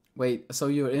 Wait, so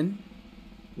you're in?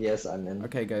 Yes, I'm in.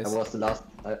 Okay, guys. I was the last.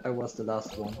 I was the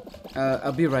last one.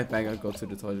 I'll be right back. I'll go to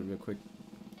the toilet real quick.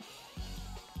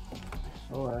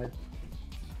 All right.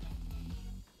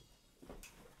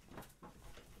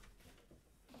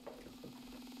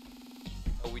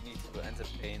 Oh, we need to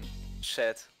entertain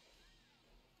chat.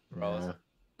 Bros.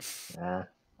 Nah,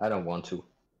 I don't want to.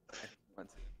 Want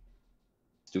to-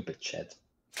 Stupid chat.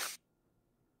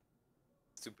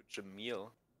 Stupid Jamil.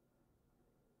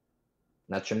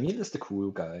 Now Jamil is the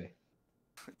cool guy.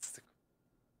 It's the...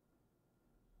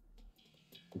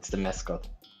 It's the mascot.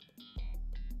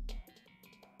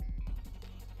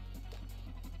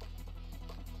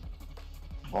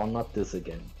 Oh, not this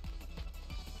again.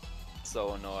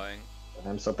 So annoying.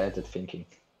 I'm so bad at thinking.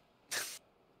 This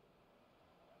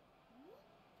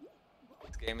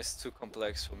game is too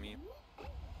complex for me.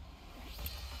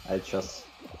 I just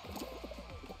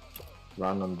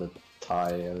run on the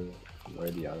tile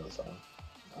where the others are.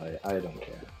 I don't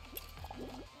care.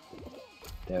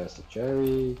 There's a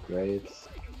Jerry, great.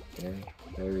 Okay,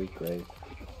 very great.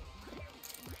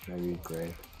 Very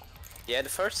great. Yeah, the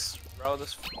first round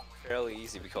is fairly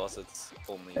easy because it's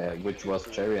only like Which was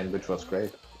Jerry and which was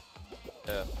great.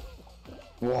 yeah.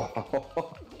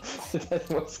 Wow, that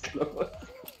was close.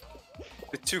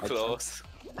 Too close.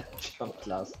 I jumped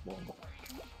last one.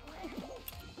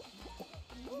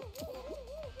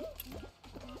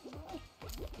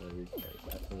 Very great.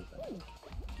 I feel that.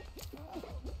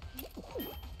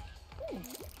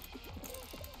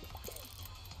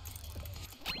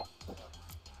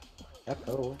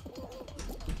 Hello.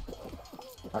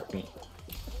 Fuck me.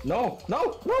 No!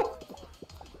 No! No!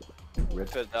 Rip.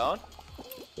 Fell down?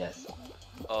 Yes.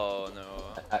 Oh no.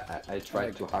 I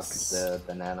tried to hack the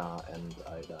banana and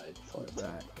I died for it.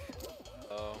 Back.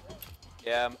 Oh.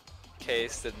 Yeah,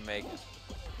 Case didn't make it.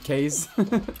 Case?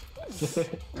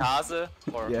 Kase?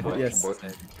 Or Yeah, or- yes.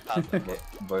 Kase.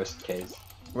 Worst case.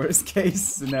 Worst case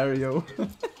scenario.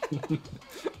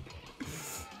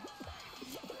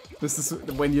 This is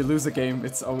when you lose a game,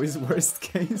 it's always worst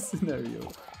case scenario.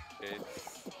 Okay.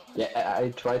 Yeah, I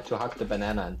tried to hack the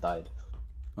banana and died.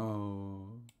 Oh.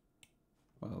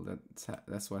 Well,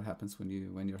 that's what happens when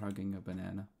you're hugging a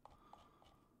banana.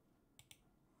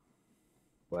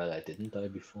 Well, I didn't die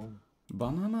before.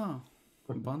 Banana.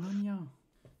 Banana.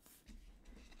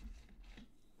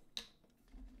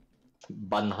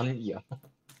 Banania.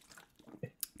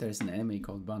 There's an anime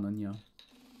called Banana.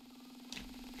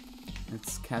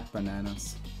 It's cat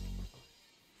bananas.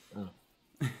 Oh.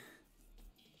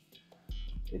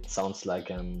 It sounds like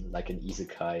an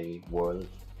isekai world.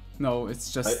 No,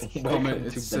 it's just Welcome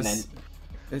it's to just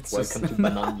it's Welcome just to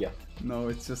Banania. No,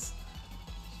 it's just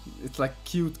it's like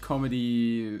cute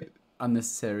comedy,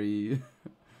 unnecessary.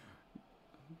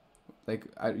 Like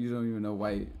you don't even know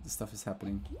why the stuff is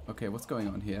happening. Okay, what's going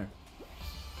on here?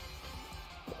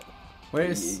 Where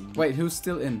is wait? Who's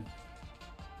still in?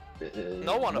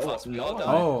 No one of us, we all died.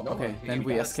 Oh, no okay. one. Then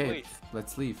we Let's escape. leave.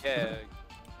 Let's leave. Yeah.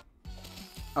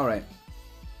 All right.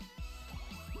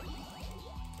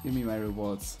 Give me my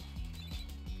rewards.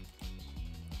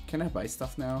 Can I buy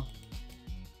stuff now?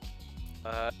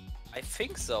 I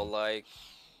think so. Like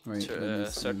Wait, let me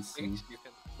certain see. things you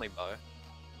can only buy.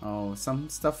 Oh, some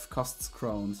stuff costs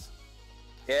crowns.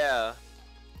 Yeah.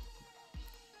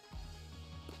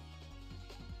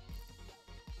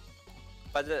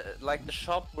 But like the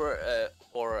shop where,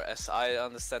 or as I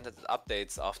understand it, it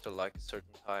updates after like a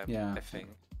certain time. Yeah. I think.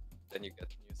 Then you get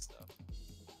new stuff.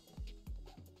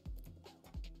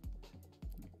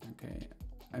 Okay,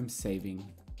 I'm saving.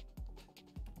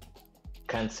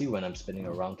 Can't see when I'm spinning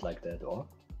around like that, or?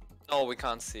 No, we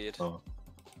can't see it. Oh.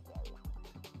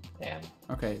 Damn.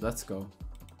 Okay, let's go.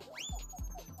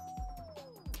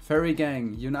 Furry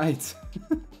gang, unite!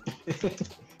 Do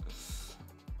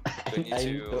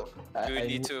you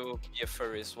need to be a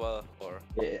furry as well, or?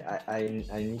 Yeah, I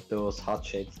need those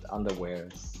heart-shaped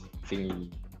underwears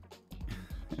thingy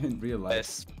In real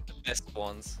life. Best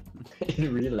ones.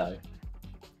 in real life.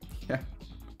 Yeah.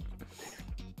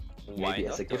 Why Maybe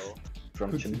not as a gift though?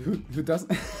 from Jamil. Who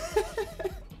doesn't?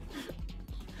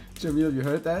 Jamil, you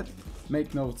heard that?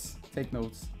 Make notes. Take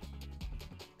notes.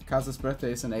 Kaza's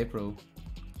birthday is in April.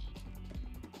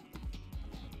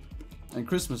 And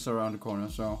Christmas is around the corner,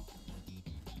 so...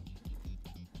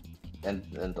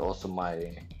 And also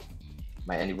my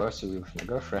anniversary with my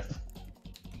girlfriend.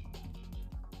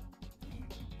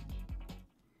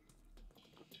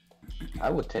 I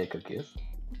would take a gift.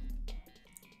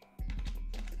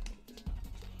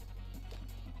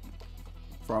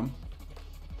 From?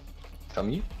 From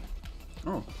you?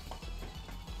 Oh.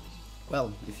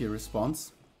 Well, if you respond.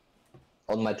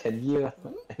 On my 10-year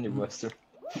anniversary.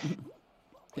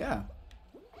 Yeah.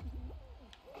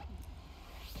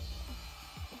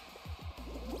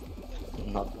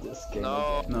 Not this game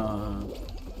No. again. No.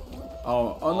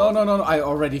 Oh, no, I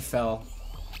already fell.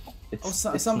 It's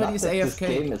somebody not is that this AFK.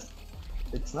 game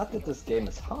it's not that this game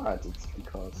is hard, it's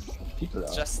because people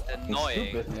are Just fucking annoying.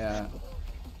 stupid. Yeah.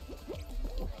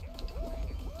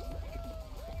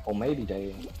 Or maybe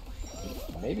they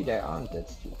aren't that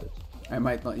stupid. I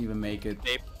might not even make it.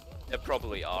 They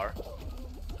probably are.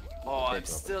 Oh, I'm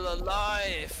still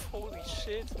alive! Holy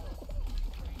shit!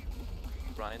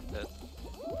 Grind that.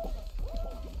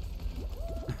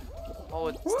 Oh,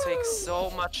 it takes so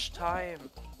much time.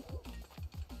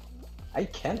 I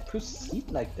can't proceed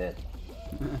like that.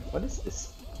 What is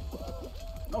this?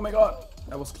 Oh my god!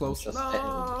 That was close. Just,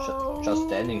 No! just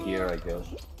standing here, I guess.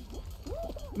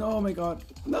 No, oh my god.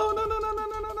 No.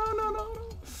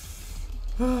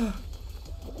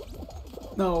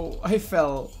 No, I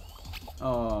fell.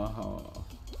 Oh.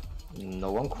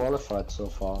 No one qualified so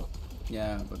far.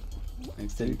 Yeah, but I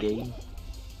Still think... game.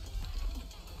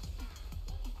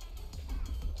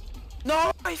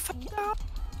 No, I fell down!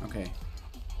 Okay,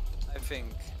 I think.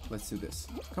 let's do this.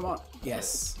 Come on.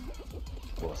 Yes.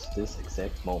 Was this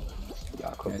exact moment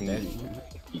Jakob Yeah, knew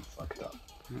that- he fucked up.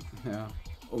 Yeah.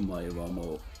 Omae wa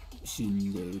mo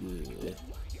shinderu.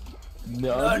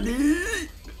 Nani?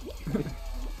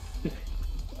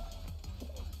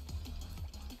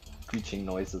 Screeching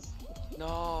noises.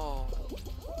 No.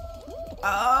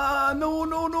 Ah, no.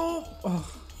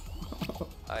 Oh.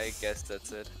 I guess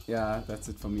that's it. Yeah, that's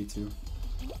it for me too.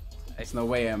 There's no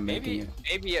way I'm making it.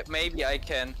 Maybe I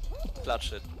can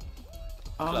clutch it.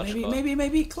 Oh, Clutch bot.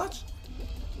 maybe clutch.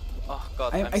 Oh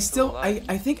god, I I'm still alive.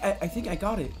 I think I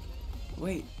got it.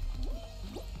 Wait.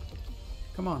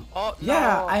 Come on. Oh,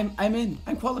 Yeah, no. I'm in.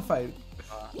 I'm qualified.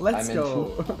 Let's I'm in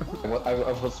go. too. I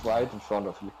was right in front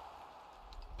of you.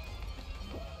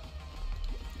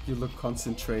 You look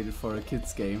concentrated for a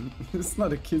kid's game. It's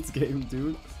not a kid's game,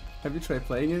 dude. Have you tried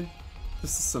playing it?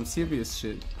 This is some serious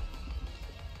shit.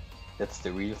 That's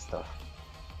the real stuff.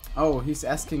 Oh, he's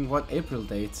asking what April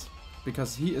date.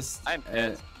 Because he is... I'm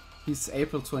dead. He's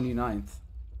April 29th.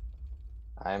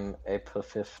 I'm April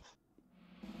 5th.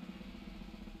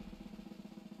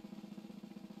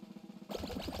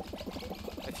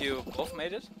 Have you both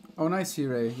made it? Oh, nice,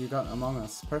 Hire. You got Among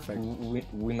Us. Perfect.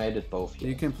 We made it both. You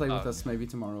Yes. can play with Okay. us maybe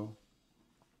tomorrow.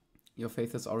 Your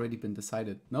fate has already been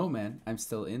decided. No, man. I'm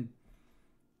still in.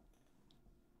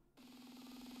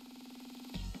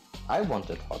 I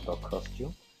wanted hot dog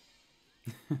costume.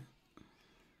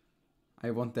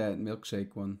 I want that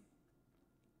milkshake one.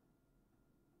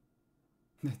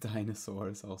 The dinosaur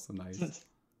is also nice.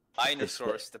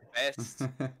 Dinosaurs, the best.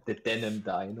 The denim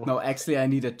dino. No, actually, I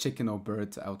need a chicken or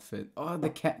bird outfit. Oh, the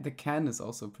can is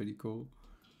also pretty cool.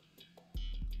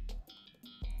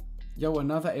 Yo,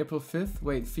 another April 5th?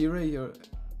 Wait, Fire,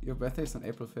 your birthday is on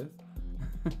April 5th?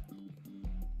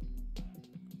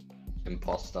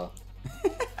 Imposter.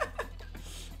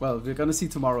 Well, we're gonna see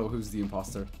tomorrow who's the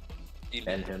imposter.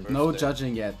 And him. No Birthday.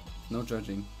 judging yet. No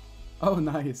judging. Oh,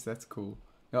 nice. That's cool.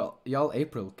 Y'all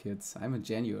April kids. I'm a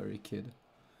January kid.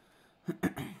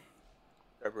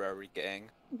 February gang.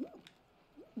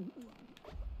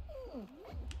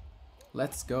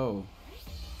 Let's go.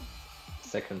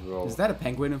 Second row. Is that a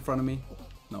penguin in front of me?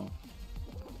 No.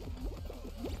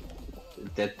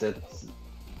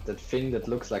 That thing that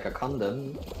looks like a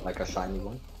condom, like a shiny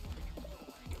one.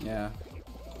 Yeah.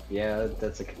 Yeah,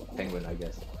 that's a penguin, I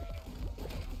guess.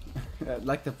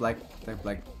 Like the black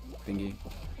thingy.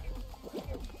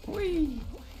 Whee!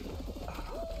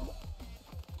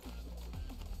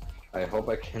 I hope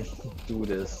I can do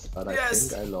this, but I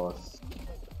think I lost.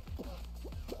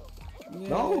 Yeah.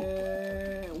 No!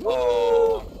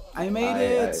 Oh. I made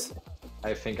it!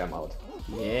 I think I'm out.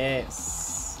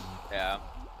 Yes! Yeah.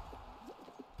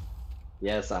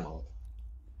 Yes, I'm out.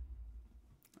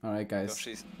 Alright guys,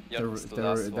 Yoshi's the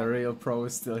last the one. real pro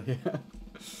is still here.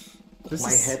 This My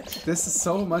is, head. This is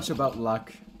so much about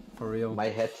luck, for real. My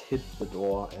head hit the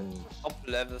door and... Top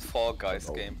level Fall Guys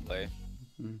gameplay.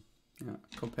 Yeah,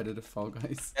 competitive Fall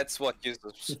Guys. That's what you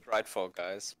subscribe for,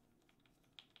 guys.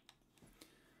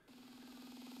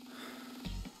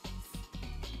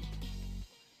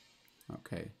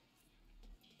 Okay.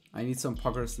 I need some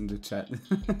poggers in the chat.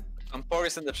 Some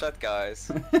poggers in the chat,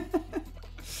 guys.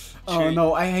 Oh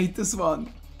no, I hate this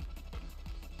one.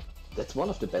 That's one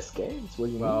of the best games. What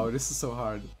do you Wow, mean? this is so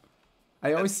hard.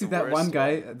 I always That's see the that one worst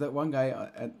guy, at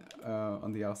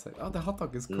on the outside. Oh, the hot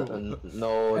dog is cool.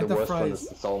 No, And the the worst one fries. is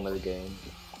the sawmill game.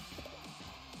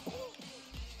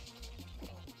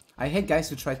 I hate guys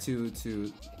who try to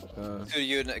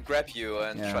Grab you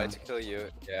and Yeah. try to kill you.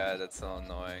 Yeah, that's so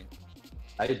annoying.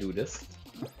 I do this.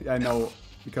 I know,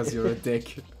 because you're a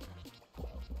dick.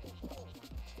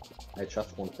 I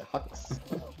just want the hugs.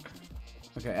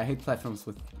 Okay, I hate platforms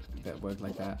with that work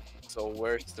like that. So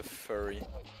where's the furry?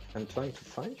 I'm trying to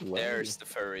find you. Where are There's the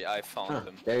furry. I found you?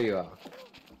 him. There you are.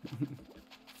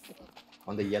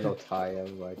 On the yellow tire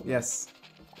right now. Yes.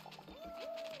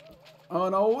 Oh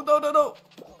no, no, no, no!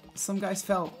 Some guys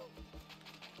fell.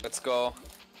 Let's go.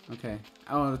 Okay.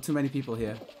 Oh, too many people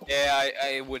here. Yeah,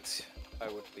 I would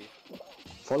leave.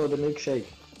 Follow the milkshake.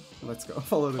 Let's go.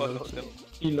 Follow the Follow milkshake. them.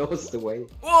 He knows the way.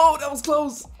 Whoa, that was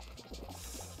close!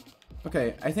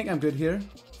 Okay, I think I'm good here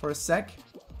for a sec.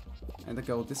 And I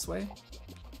go this way.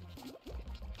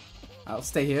 I'll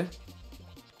stay here.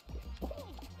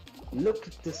 Look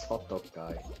at this hot dog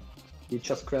guy. He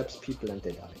just grabs people and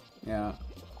they die. Yeah.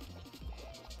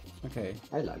 Okay.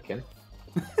 I like him.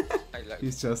 I like.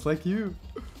 He's just like you.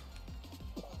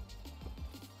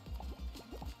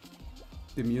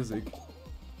 The music.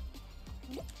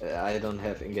 I don't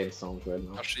have in-game sound right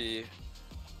now. Yoshi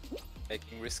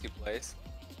making risky plays.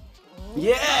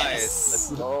 Yes! Nice.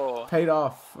 Let's go. Paid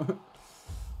off.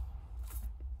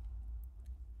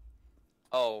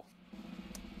 Oh.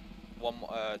 One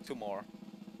more, two more.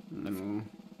 Mm.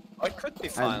 Oh, it could be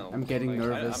final. I'm getting Like,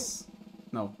 nervous.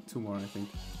 No, two more I think.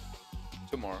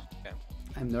 Two more. Okay.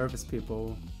 I'm nervous,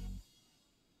 people.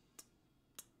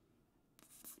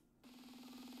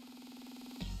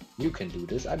 You can do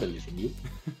this, I believe in you.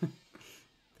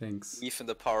 Thanks. Believe in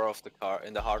the power of the card,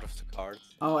 in the heart of the cards.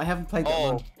 Oh, I haven't played that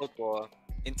Oh, one. football.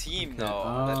 In team, Okay. no.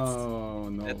 Oh,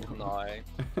 no. That's annoying.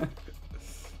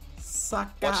 Sucker.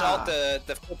 Watch out,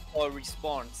 the football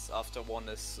respawns after one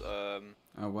is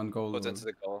One goal. put or- into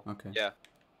the goal. Okay. Yeah.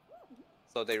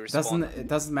 So they respawn. It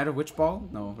doesn't matter which ball?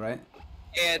 No, right?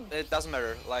 Yeah, it doesn't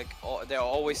matter. Like, there are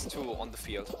always two on the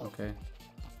field. Okay.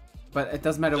 But it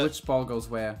doesn't matter But- which ball goes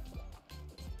where.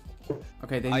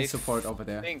 Okay, they need support over I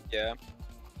there. think, yeah.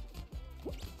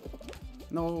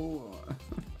 No.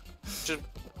 Just,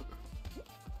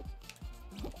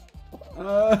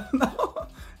 No.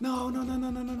 No, no, no, no,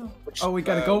 no, no, no. Oh, we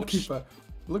got a goalkeeper.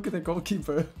 Look at the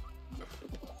goalkeeper.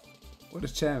 What a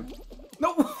champ.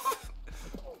 No.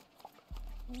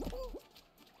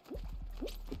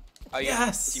 are you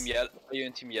Yes! in team yellow? Are you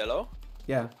in team yellow?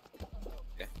 Yeah.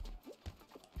 Okay.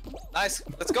 Nice.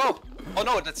 Let's go. Oh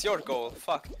no, that's your goal.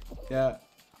 Fuck. Yeah.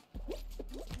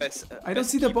 Best, I don't best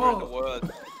see the keeper ball. in the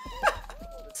world.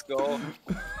 Let's go.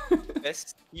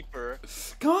 Best keeper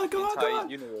Come on, in come the on, come entire on.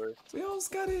 universe. We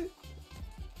almost got it.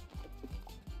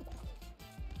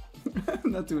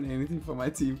 I'm not doing anything for my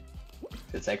team.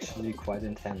 It's actually quite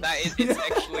intense. Nah, it's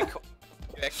actually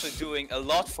you're actually doing a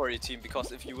lot for your team,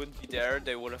 because if you wouldn't be there,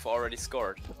 they would have already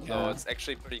scored. So Yeah. it's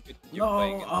actually pretty good. You're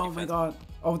playing No, in oh my defense. god.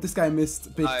 Oh, this guy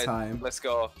missed big Nice, time. Let's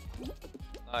go.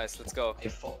 Nice, let's go.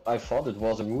 I thought it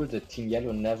was a rule that Team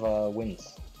Yellow never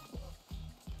wins.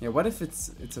 Yeah, what if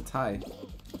it's a tie?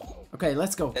 Okay,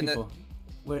 let's go, And people.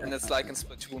 And it's like in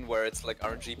Splatoon where it's like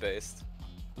RNG based.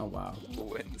 Oh wow. Who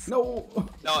wins? No.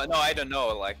 No, I don't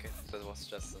know. Like that was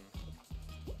just an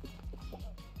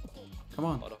Come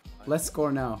on. out of mind. Let's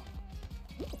score now.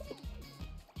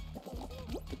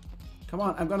 Come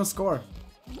on, I'm gonna score.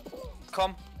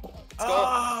 Come. Let's go.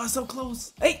 Ah, so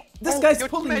close. Hey, this Oh, guy's your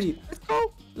pulling teammate. me. Let's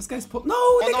go. This guy's pull. No,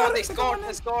 Oh they no, got they it. scored. got They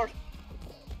it. scored.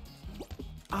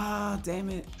 Ah, damn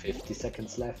it. 50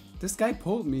 seconds left. This guy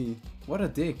pulled me. What a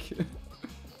dick.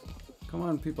 Come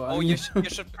on, people. I Oh, mean- you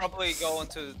should probably go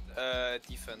into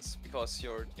defense, because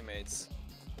your teammates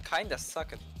kinda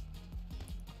suck at.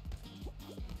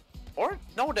 Or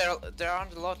no, there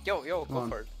aren't a lot. Yo, Come go on.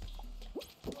 for it.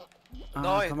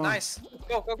 No, come on. nice.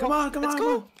 Go, go, go. Come on, come Let's on,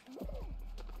 go. come on.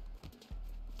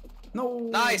 No.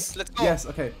 Nice, let's go. Yes,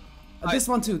 okay. Nice. This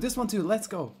one too, let's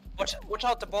go. Watch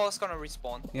out, the ball is gonna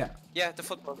respawn. Yeah. Yeah, the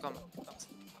football comes.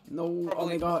 No, oh my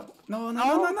Probably. god. No, no,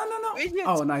 No, no, no, no, no, no. idiot.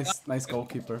 Oh, nice, nice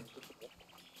goalkeeper.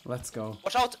 Let's go.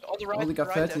 Watch out, on the right. Only got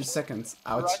right 30 there. seconds.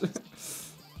 Ouch. Right.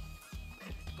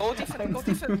 Go defense, go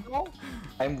defense, go.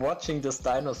 I'm watching this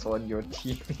dinosaur on your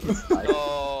team. He's like-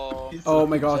 No. he's Oh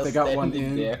my god, just they got one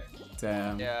standing in. there.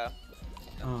 Damn. Yeah.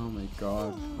 Oh my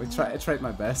god. I tried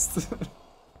my best.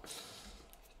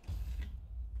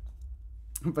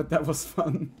 But that was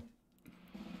fun.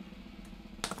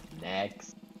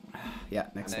 Next. Yeah,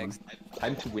 next one.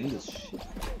 Time to win this shit.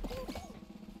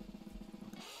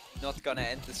 Not gonna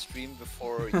end the stream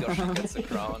before Yoshi gets the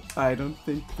crown. I don't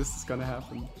think this is gonna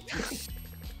happen.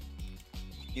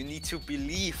 You need to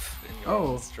believe in your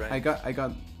own Oh, strength. I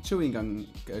got chewing gum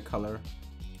color.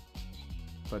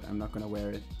 But I'm not gonna wear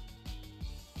it.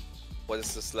 What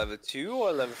is this, level 2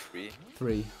 or level 3?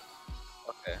 3.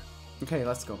 Okay. Okay,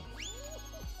 let's go.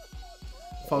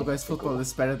 Fall Guys football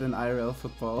is better than IRL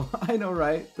football. I know,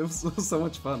 right? This was so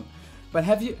much fun. But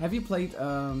have you played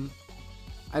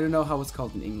I don't know how it's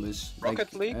called in English.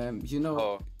 Rocket League? You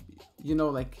know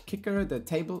like kicker, the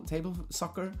table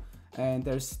soccer, and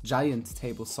there's giant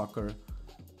table soccer.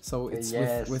 So it's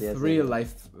Yes, with yes, real yes.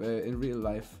 life in real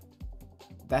life.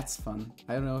 That's fun.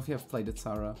 I don't know if you have played it,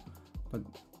 Sarah, but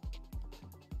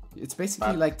it's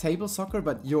basically like table soccer,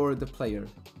 but you're the player.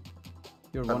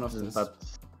 You're one of those. But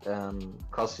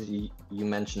cause you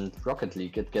mentioned Rocket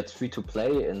League, it gets free to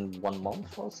play in 1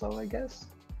 month or so, I guess.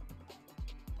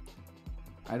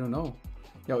 I don't know.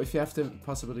 Yo, if you have the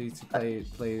possibility to play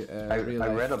real I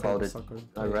life read about table it. soccer,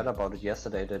 I read about it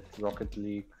yesterday that Rocket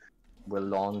League will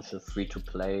launch a free to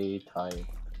play type.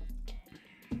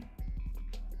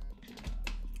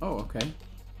 Oh, okay.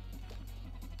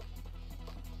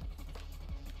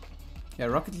 Yeah,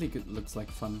 Rocket League it looks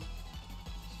like fun.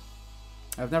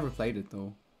 I've never played it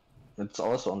though. It's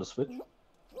also on the Switch.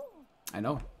 I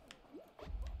know.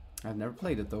 I've never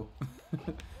played it though.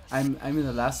 I'm in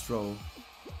the last row.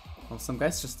 Oh, some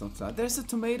guys just don't start. There's a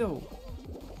tomato.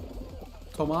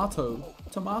 Tomato.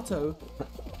 Tomato.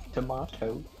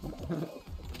 Tomato.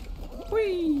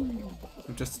 Whee!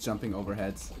 I'm just jumping over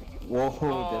heads. Whoa,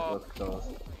 that was close.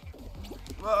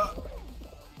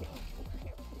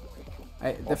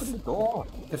 Open the door.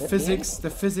 The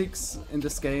Let physics in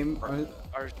this game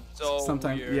Are so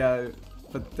sometimes weird. yeah,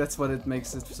 but that's what it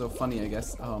makes it so funny, I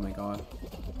guess. Oh my god.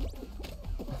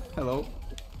 Hello.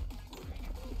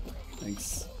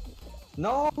 Thanks.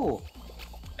 No!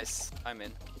 Yes, I'm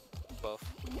in. Both.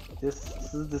 This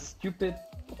is the stupid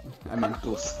I'm in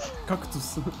cactus.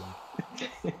 cactus.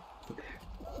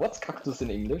 What's cactus in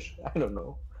English? I don't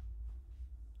know.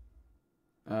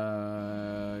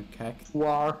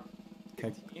 War.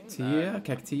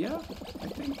 Cactia, I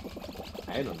think.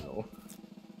 I don't know.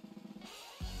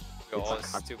 You're all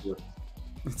It's a stupid.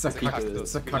 It's a cactus.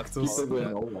 It's a cactus. People will Yeah.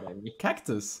 know what I mean.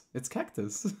 Cactus. It's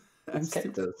cactus. I'm It's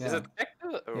stupid. cactus. Yeah. Is it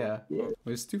cactus? Or- Yeah. Yeah.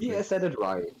 We're stupid. Yeah, I said it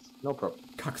right. No problem.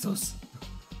 Cactus.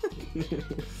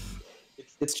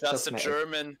 It's Just a my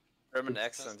German it's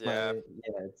accent, just my- yeah.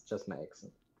 Yeah, it's just my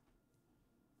accent.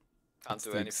 Can't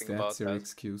do anything about That's your that.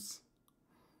 excuse.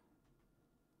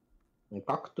 A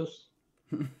cactus.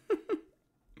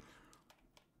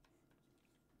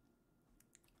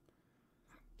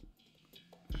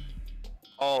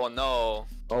 Oh no.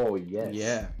 Oh yes.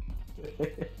 Yeah.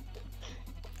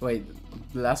 Wait,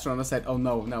 the last round I said, oh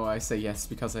no, no, I say yes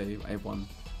because I won.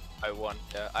 I won.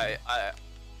 Yeah, I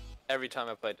every time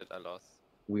I played it, I lost.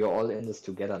 We are all in this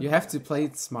together. You now. have to play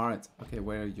it smart. Okay,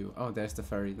 where are you? Oh, there's the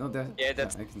ferry. No, there. Yeah,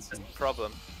 that's I can see. the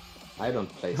problem. I don't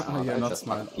play smart. you're I not just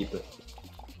smart. hunt people.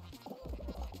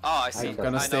 Oh, I see. I'm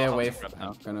gonna I stay know how away to from. grab now.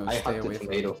 I'm gonna I stay hunt the away from.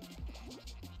 tomato.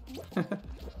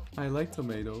 I like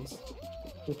tomatoes.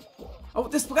 Oh,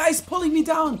 this guy's pulling me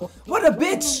down! What a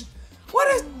bitch! What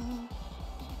a...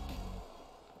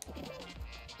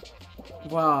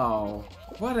 Wow.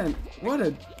 What a...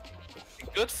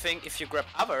 Good thing if you grab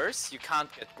others, you can't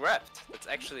get grabbed. That's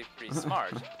actually pretty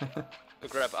smart to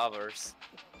grab others.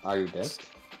 Are you dead?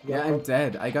 Yeah, I'm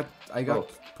dead. I got Oh.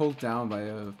 pulled down by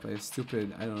a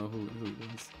stupid... I don't know who it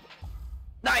is.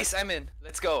 Nice, I'm in.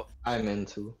 Let's go. I'm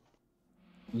into.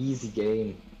 Easy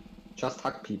game. Just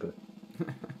hug people.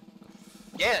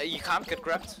 Yeah, you can't get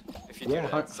grabbed if you do Yeah,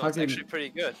 that. So it's hugging- actually pretty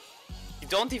good. You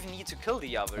don't even need to kill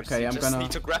the others. Okay, you I'm just gonna-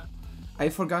 need to grab. I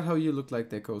forgot how you look like,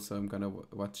 Deco, so I'm gonna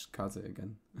watch Kaze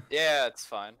again. Yeah, it's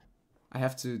fine. I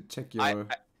have to check your...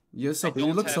 I You're so... I You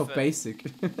don't look so have a- basic.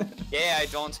 yeah, I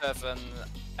don't have an.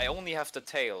 I only have the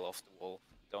tail of the wolf.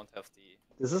 Don't have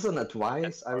the. This is an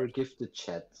advice I will give the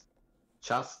chat.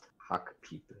 Just hug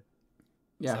people.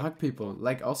 Yeah, Hug hug people.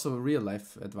 Like also real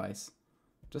life advice.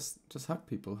 Just hug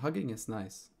people. Hugging is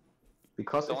nice.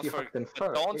 Because if you hug them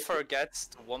first, don't forget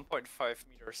the 1.5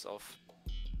 meters of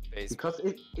space. because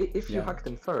if you Yeah. hug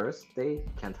them first, they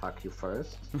can't hug you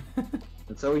first,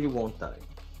 and so you won't die.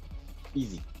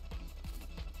 Easy.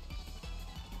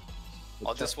 It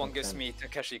Oh, this just one makes gives sense. me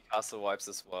Takeshi Castle vibes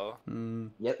as well.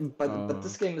 Yeah, but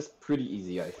this game is pretty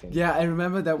easy, I think. Yeah, I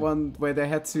remember that one where they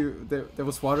had to. There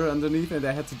was water underneath and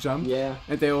they had to jump. Yeah.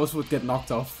 And they also would get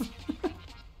knocked off.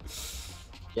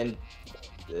 And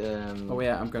Oh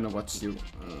yeah, I'm gonna watch you.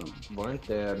 weren't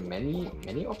there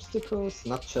many obstacles?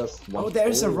 Not just one. Oh,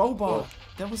 there's a pole, robot. or-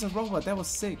 There was a robot. That was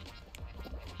sick.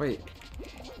 Wait,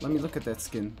 let me look at that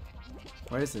skin.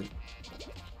 Where is it?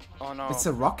 Oh no. It's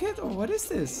a rocket, or what is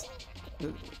this?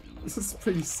 This is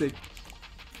pretty sick.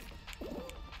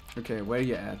 Okay, where are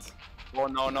you at? Oh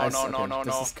no no no no no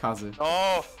This no. is Kaze.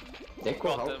 No!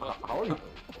 Deco, how are you?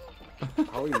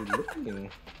 How are you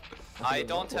looking? I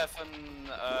don't have an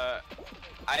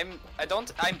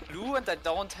I'm blue and I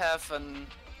don't have an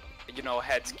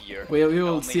headgear. We I will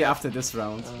only see have- after this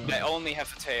round. I only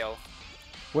have a tail.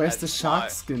 Where's the that's shark why.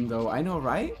 skin though? I know,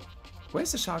 right?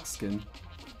 Where's the shark skin?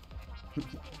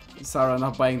 Sarah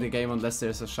not buying the game unless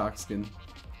there's a shark skin.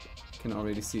 Can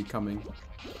already see it coming.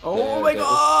 Oh There- my there is-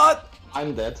 god!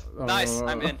 I'm dead. Nice,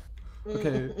 I'm Oh. in.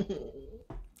 Okay.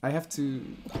 I have to.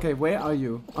 Okay, where are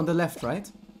you? On the left, right?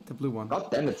 The blue one. God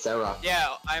damn it, Sarah.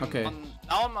 Yeah, I'm Okay.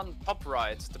 now I'm on top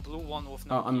right, the blue one with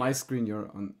no On my gear. screen, you're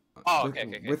on. Oh, with, okay,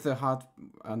 okay, okay. With the hard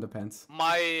underpants.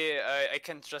 My I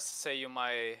can just say you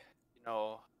my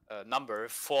number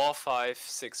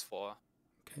 4564.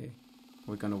 Okay.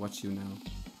 We're gonna watch you now.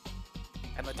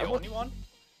 Am I the only one?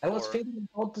 I was Or- thinking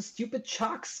about the stupid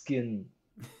shark skin,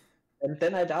 and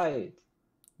then I died.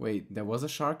 Wait, there was a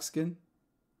shark skin?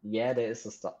 Yeah, there is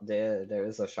there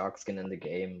is a shark skin in the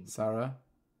game. Sarah,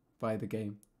 buy the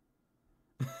game.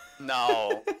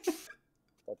 No.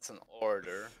 That's an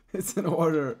order. It's an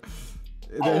order.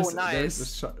 Oh, There's a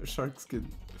nice. shark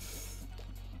skin.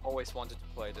 Always wanted to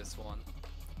play this one.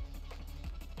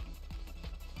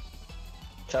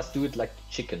 Just do it like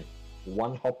chicken,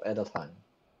 one hop at a time.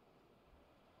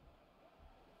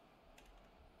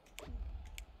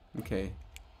 Okay.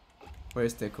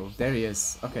 Where's Deco? There he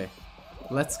is. Okay.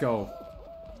 Let's go.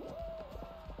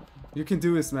 You can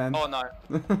do this, man. Oh no.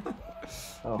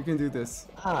 Oh. You can do this.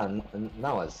 Ah,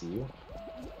 now I see you.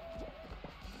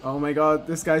 Oh my god,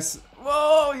 this guy's...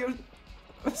 Whoa, you're...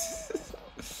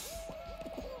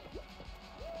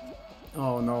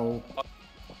 Oh no.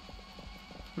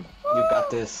 You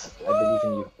got this. I believe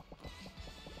in you.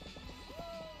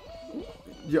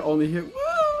 You only hit...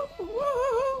 Whoa,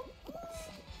 whoa.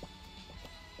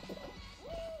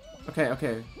 Okay,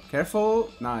 okay. Careful.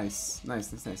 Nice.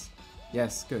 Nice, nice, nice.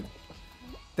 Yes, good.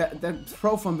 That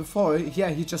throw from before, yeah,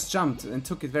 he just jumped and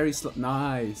took it very slow.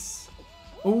 Nice.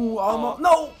 Ooh, almost.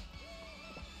 No!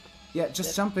 Yeah,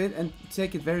 just jump it and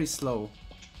take it very slow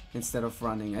instead of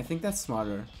running. I think that's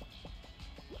smarter.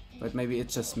 But maybe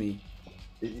it's just me.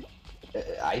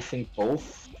 I think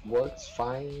both works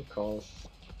fine, cause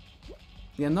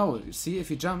Yeah, no, see, if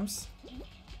he jumps,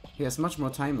 he has much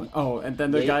more time. Oh, and then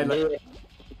the Yeah, guy like... yeah,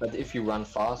 but if you run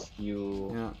fast,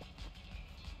 you Yeah.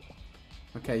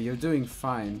 Okay, you're doing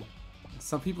fine.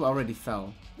 Some people already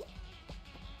fell.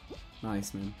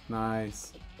 Nice, man.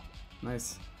 Nice.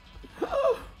 Nice.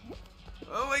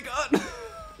 Oh my god!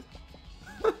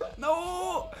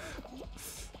 No!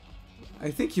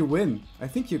 I think you win. I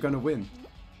think you're gonna win.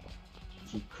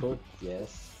 you could,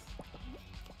 yes.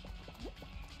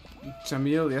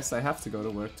 Jamil, yes, I have to go to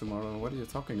work tomorrow. What are you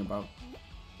talking about?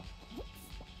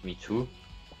 Me too.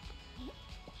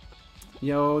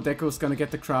 Yo, Deco's gonna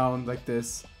get the crown like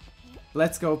this.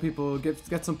 Let's go, people.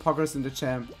 Get some poggers in the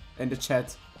chat.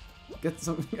 Get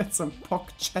some pog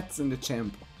chats in the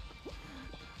champ.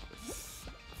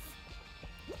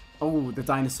 Oh, the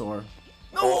dinosaur.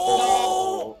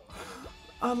 No!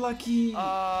 Unlucky. He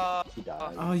died.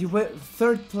 Oh, you went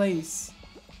third place.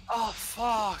 Oh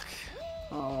fuck!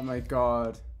 Oh my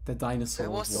god. The dinosaur. It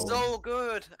was won. so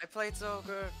good. I played so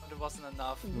good, but it wasn't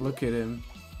enough. Look at him.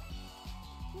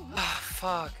 Ah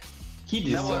fuck. He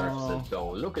deserves No. it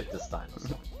though. Look at this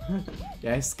dinosaur.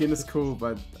 Yeah, his skin is cool,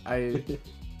 but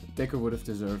Deco would have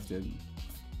deserved it.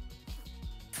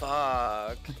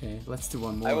 Fuck. Okay, let's do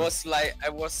one more. I was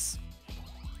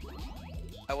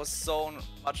so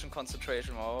much in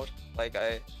concentration mode. Like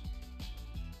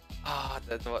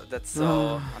that's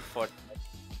so unfortunate.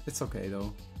 It's okay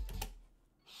though.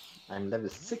 I'm level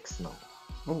 6 now.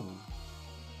 Oh.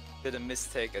 Did a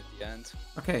mistake at the end.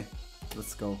 Okay.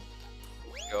 Let's go.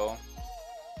 Go.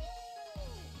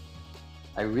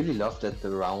 I really love that the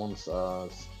rounds are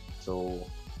so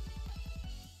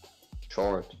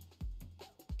short.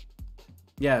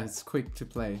 Yeah, it's quick to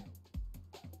play.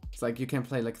 It's like you can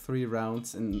play like 3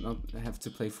 rounds and not have to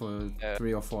play for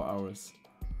 3 or 4 hours.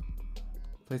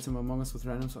 Played some Among Us with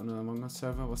randoms on an Among Us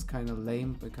server. Was kind of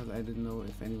lame because I didn't know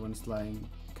if anyone's lying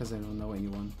because I don't know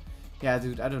anyone. Yeah,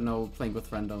 dude, I don't know playing with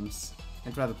randoms.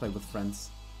 I'd rather play with friends.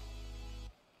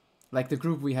 Like the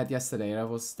group we had yesterday,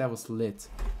 that was lit.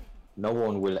 No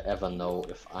one will ever know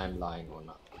if I'm lying or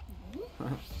not.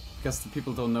 Because the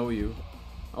people don't know you.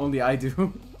 Only I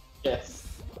do. Yes.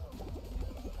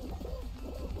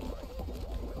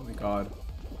 Oh my god.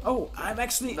 Oh, I'm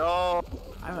actually... No.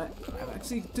 I'm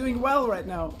actually doing well right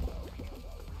now.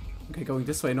 Okay, going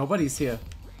this way. Nobody's here.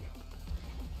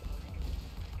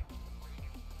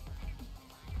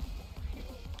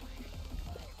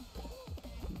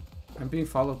 I'm being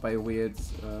followed by a weird...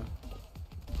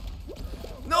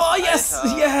 No, yes!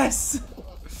 Yes!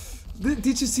 Did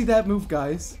you see that move,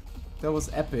 guys? That was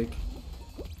epic.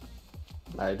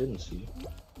 I didn't see.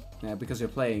 Yeah, because you're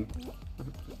playing.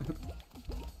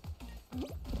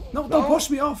 No, don't push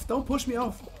me off! Don't push me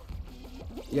off!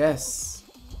 Yes.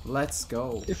 Let's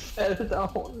go. It fell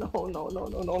down. No, no, no,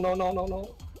 no, no, no, no, no,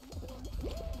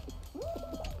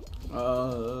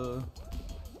 no.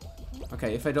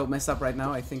 Okay, if I don't mess up right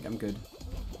now, I think I'm good.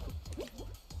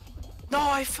 No,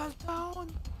 I fell down.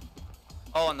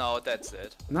 Oh no, that's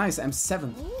it. Nice, I'm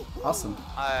 7th. Awesome.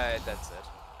 That's it.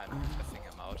 I think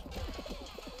I'm out.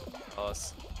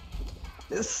 Close.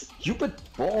 This stupid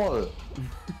ball.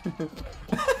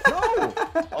 No.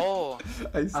 Oh.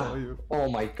 I saw you. Oh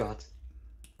my god.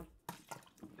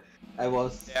 I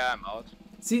was. Yeah, I'm out.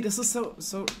 See, this is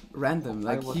so random.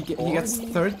 Like was he gets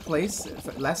 3rd place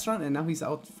last round, and now he's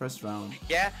out 1st round.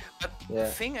 Yeah, but Yeah.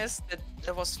 the thing is that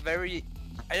there was very...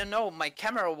 I don't know, my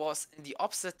camera was in the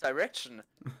opposite direction.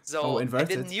 So Oh, I inverted.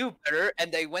 didn't knew better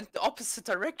and I went the opposite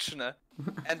direction.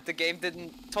 And the game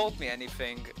didn't told me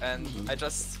anything. And I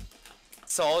just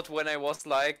saw it when I was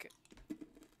like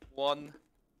 1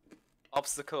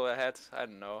 obstacle ahead. I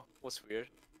don't know. It was weird.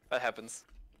 That happens.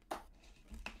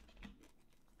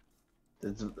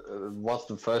 It was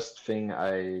the first thing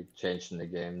I changed in the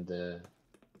game. The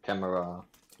camera.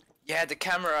 Yeah, the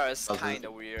camera is Cause kind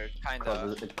of weird. Kind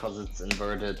of. Because it's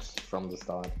inverted from the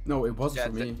start. No, it wasn't Yeah,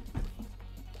 for me.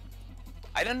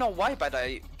 I don't know why, but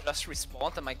I just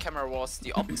respawned and my camera was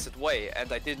the opposite way,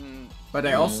 and I didn't. But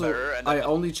I know also better, and I then-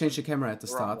 only changed the camera at the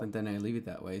start, and then I leave it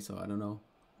that way. So I don't know.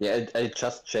 Yeah, I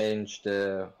just changed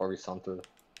the horizontal.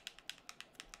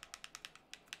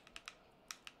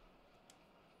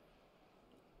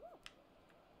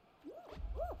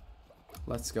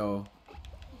 Let's go.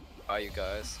 Are you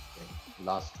guys?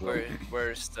 Last one.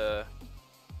 Where's the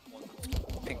one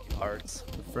with pink hearts?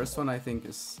 The first one I think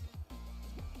is.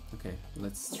 Okay,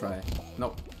 let's try.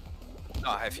 No, No,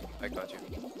 I have you. I got you.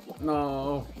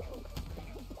 no.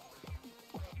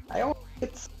 I always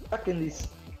get stuck in these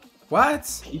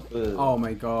What? people. Oh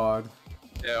my god.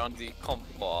 They're on the comp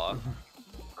bar.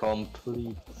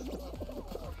 Complete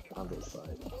other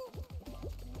side.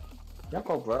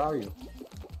 Jakob, where are you?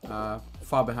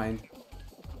 Far behind.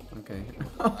 Okay.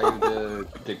 Are you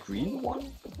the green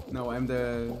one? No, I'm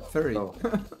the furry. Oh.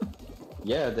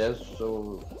 Yeah, there's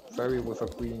so fairy with a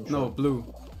green. No, shirt. blue.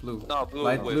 Blue. No, blue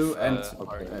Light with, blue and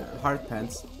heart. hard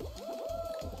pants.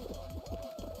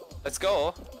 Let's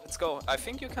go. Let's go. I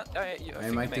think you can. I I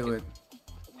think might you do make it.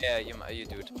 Yeah, you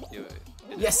do it. You did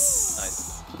it.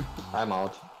 Yes! I'm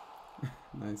out.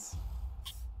 Nice.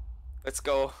 Let's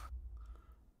go.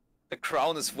 The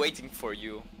crown is waiting for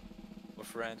you, my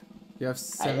friend. You have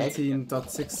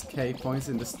 17.6k points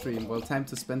in the stream. Well, time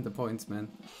to spend the points, man.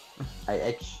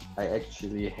 I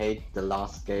actually hate the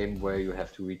last game where you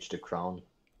have to reach the crown.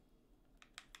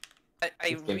 I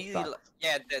This game really sucks.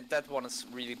 yeah, that one is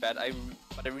really bad.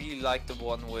 But I really like the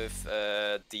one with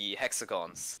the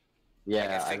hexagons.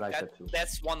 Yeah, I think like that too.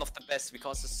 that's one of the best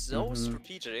because it's so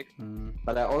strategic. Mm.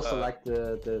 But I also like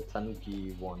the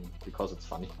Tanuki one because it's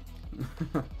funny.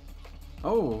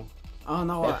 Oh! Oh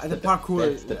no, That's the parkour.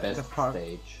 That's the best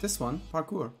stage. This one,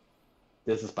 parkour.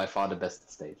 This is by far the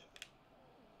best stage.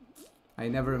 I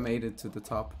never made it to the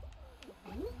top.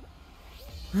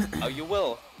 Oh, you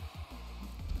will.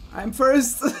 I'm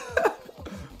first!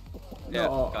 Yeah,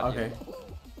 No, got you. okay.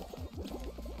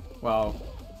 Wow.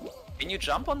 Can you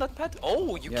jump on that pad?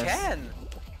 Oh, you Yes. can!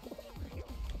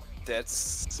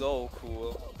 That's so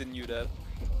cool. Didn't knew that.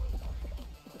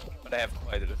 But I haven't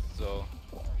tried it, so...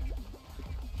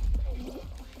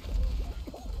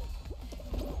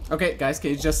 Okay, guys,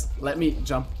 can you just let me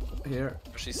jump? here.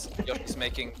 Yoshi's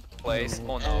making plays.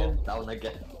 Oh no. And down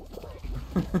again.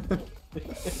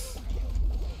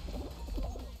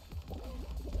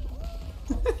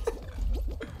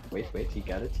 Wait, he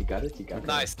got it.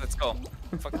 Nice, let's go.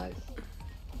 Fuck. Nice.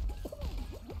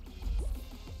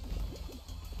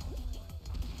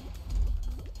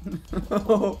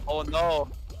 Oh no.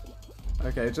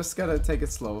 Okay, just gotta take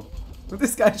it slow.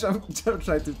 This guy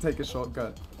tried to take a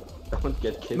shortcut. Don't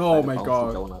get kicked. Oh by my the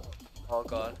God. bouncy donut. Oh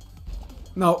god.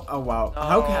 No, oh wow.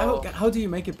 No. How do you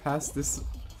make it past this?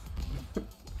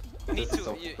 You need This is to.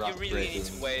 so You really need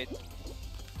to frustrating. wait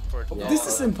for it to Yeah, go. This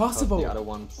is impossible. The other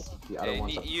ones are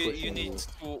You pushing need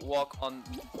to walk on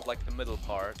like the middle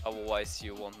part, otherwise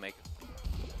you won't make it.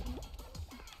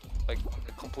 Like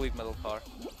the complete middle part.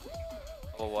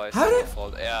 Otherwise How you will did-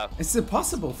 fall. Yeah. It's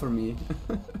impossible for me.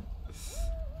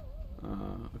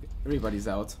 Okay. Everybody's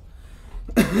out.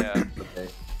 Yeah. Okay.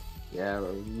 Yeah,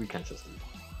 we can just leave.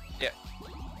 Yeah.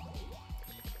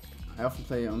 I often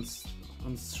play on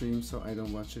stream, so I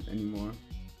don't watch it anymore.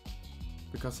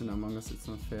 Because in Among Us it's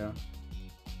not fair.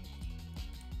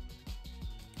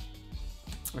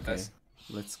 Okay, Nice.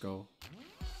 let's go.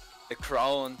 The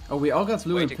crown. Oh, we all got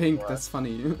blue and Waiting pink. for That's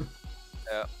funny.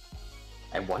 Yeah.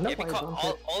 I wonder Yeah, why I because don't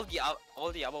have...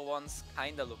 all the other ones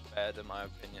kinda look bad in my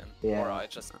opinion. Yeah. Or I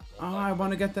just. Oh, I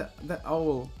want to get that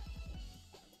owl.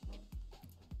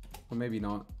 Or maybe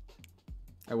not.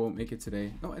 I won't make it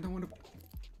today. No, I don't want to.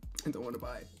 I don't want to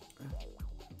buy.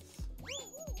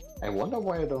 I wonder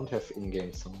why I don't have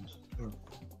in-game sound.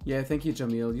 Yeah, thank you,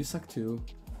 Jamil. You suck too.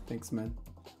 Thanks, man.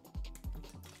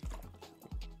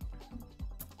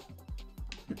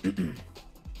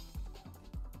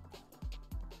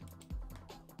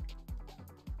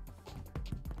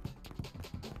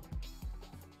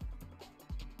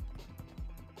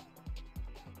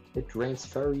 It rains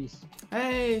furries.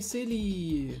 Hey,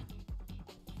 silly.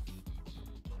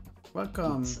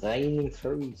 Welcome. It's raining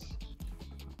furries.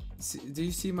 Do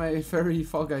you see my furry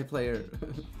Fall Guy player?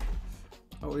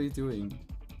 How are you doing?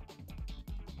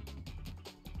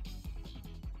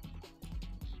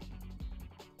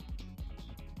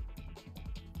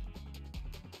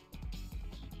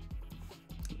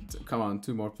 Come on,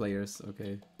 2 more players.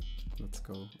 Okay, let's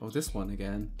go. Oh, this one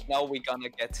again. Now we're gonna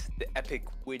get the epic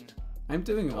win. I'm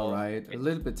doing Oh, alright. A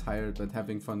little bit tired, but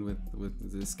having fun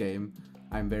with this game.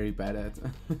 I'm very bad at.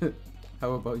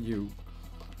 How about you?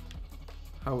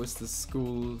 How is the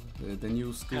school, the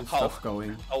new school stuff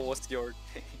going? How was your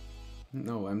day?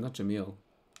 No, I'm not Jamil.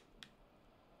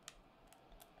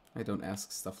 I don't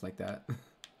ask stuff like that.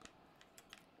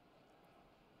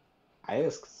 I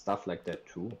ask stuff like that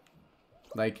too.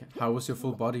 Like, how was your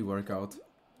full body workout?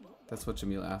 That's what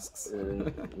Jamil asks.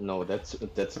 No, that's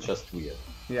just weird.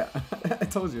 Yeah, I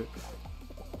told you.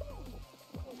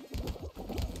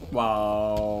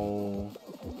 Wow.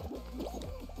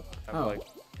 I'm Oh, like,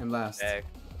 I'm last. heck.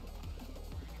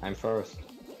 I'm first.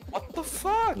 What the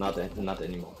fuck? Not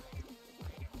anymore.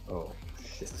 Oh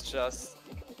shit. This is just.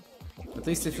 At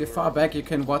least if you're far back, you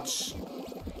can watch.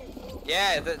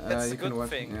 Yeah, that's you a can good watch-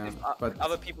 thing. yeah, If but-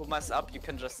 other people mess up, you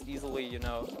can just easily, you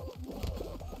know.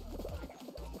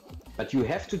 But you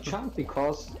have to jump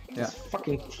because Yeah. these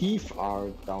fucking teeth are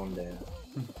down there.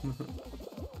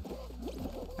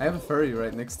 I have a furry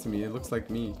right next to me. It looks like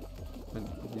me. And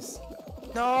he's...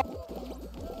 No!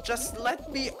 Just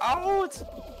let me out!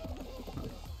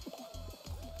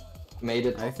 Made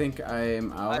it. I think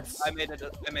I'm out. I made it.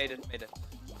 I made it.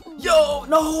 Yo,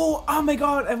 no! Oh my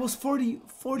god, I was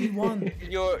 41.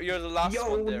 You're the last Yo,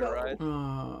 one there, no. right?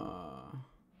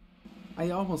 I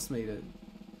almost made it.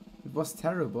 It was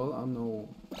terrible. Oh no.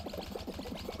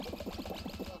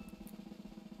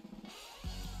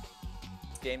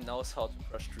 This game knows how to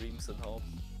crush dreams and hopes.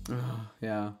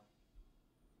 Yeah.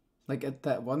 Like at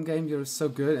that one game you're so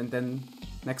good and then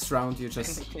next round you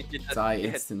just die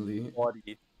instantly.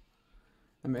 Body.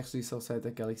 I'm actually so sad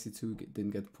that Galaxy 2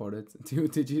 didn't get ported.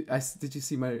 Did you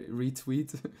see my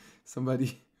retweet?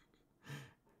 Somebody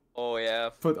Oh yeah.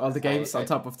 put all the games on I-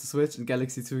 top of the Switch and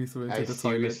Galaxy 2 threw into the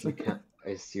toilet.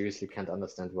 I seriously can't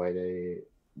understand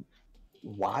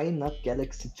why not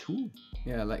Galaxy 2?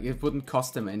 Yeah, like it wouldn't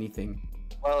cost them anything.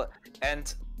 Well,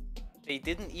 and they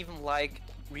didn't even like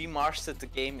remastered the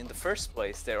game in the first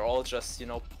place. They're all just, you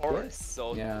know, ports.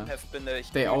 So Yeah. it would have been a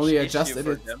They huge only issue adjusted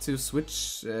for it them. to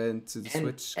Switch to the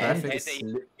Switch and graphics. they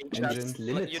engine. just,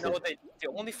 Limited. you know, the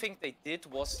only thing they did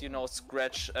was, you know,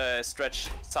 stretch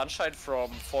Sunshine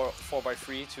from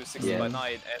 4x3 to 6x9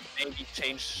 and maybe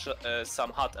change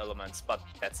some HUD elements, but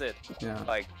that's it. Yeah.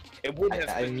 Like, it would have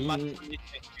I been much mean-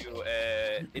 easier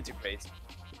to integrate.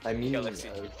 I mean, Galaxy.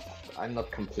 I'm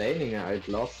not complaining. I'd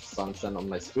love Sunshine on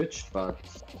my Switch, but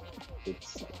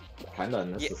it's kind of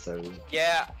unnecessary.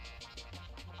 Yeah,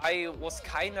 I was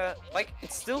kinda like,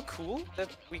 it's still cool that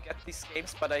we get these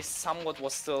games, but I somewhat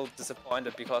was still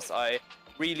disappointed because I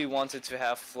really wanted to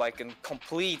have like a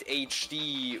complete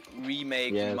HD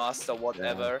remake, Yes, remaster,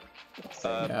 whatever.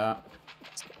 Same. Yeah.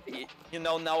 You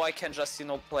know, now I can just, you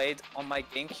know, play it on my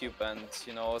GameCube and,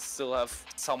 you know, still have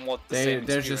somewhat the same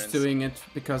They're experience. just doing it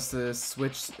because the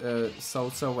Switch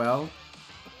sold so well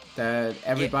that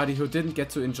everybody who didn't get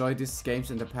to enjoy these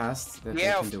games in the past, that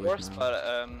Yeah, they can of do course, it now. but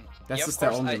That's yeah, just of their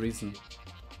course, only reason.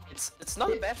 It's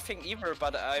not a bad thing either,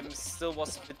 but I'm still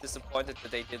was a bit disappointed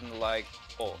that they didn't like.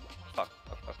 Oh, fuck.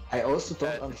 I also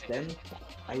don't Uh, understand.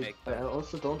 I make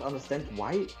also don't understand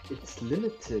why it's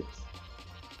limited.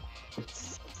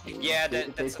 It's Yeah, they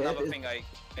that's said another it- thing I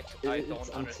it's don't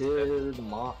until understand.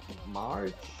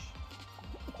 March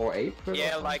or April.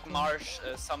 Yeah, or like something. March,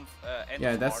 end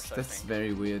Yeah, of that's March, I think.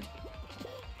 very weird.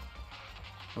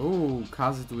 Oh,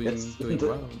 Kaz is doing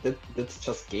well. That's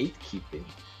just gatekeeping.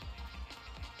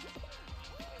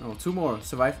 Oh, 2 more.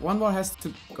 Survive. 1 more has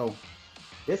to go.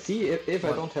 Yeah, see, if I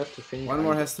One- don't have to think. 1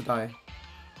 more has to die.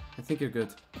 I think you're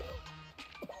good.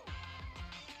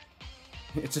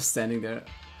 It's just standing there.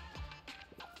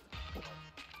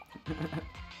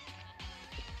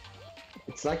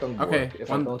 It's like on work. Okay, If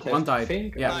one- I don't have one to died.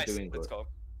 think, Yeah. I'm Nice, doing let's good. go.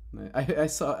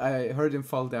 I heard him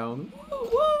fall down.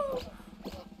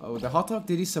 Oh, the hot dog,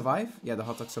 did he survive? Yeah, the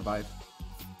hot dog survived.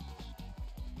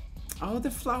 Oh,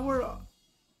 the flower.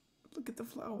 Look at the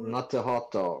flower. Not the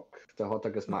hot dog. The hot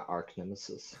dog is my arch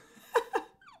nemesis.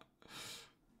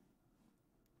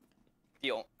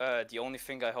 The only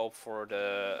thing I hope for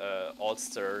the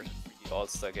All-Star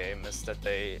game is that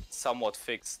they somewhat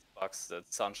fixed bugs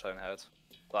that Sunshine had.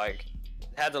 Like, it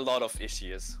had a lot of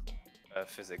issues,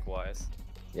 physics-wise.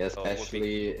 Yeah, So it would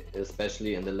be-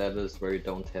 especially in the levels where you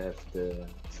don't have the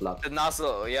flood. The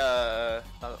nozzle, yeah,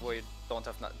 where you don't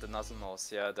have the nozzle nose,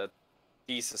 yeah, that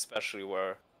these especially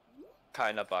were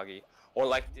kinda buggy. Or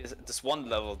like this one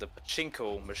level, the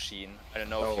pachinko machine. I don't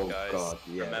know if Oh you guys God,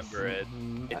 yes. remember it.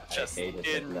 It I just hated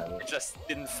that level. it just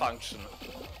didn't function.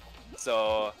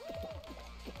 So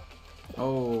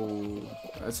Oh,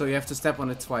 so you have to step on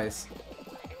it twice.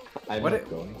 I'm What? not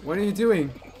going. What are you doing?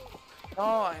 no,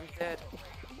 I'm dead.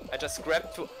 I just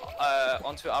grabbed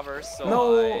onto others, so No.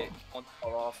 I won't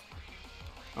fall off.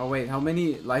 Oh wait, how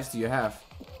many lives do you have?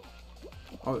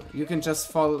 Oh, you can just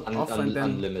fall off and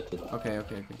then. Unlimited. Okay.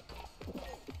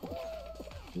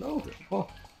 No. Oh.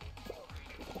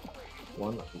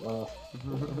 One.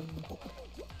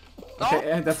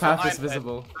 Okay, and the path I'm is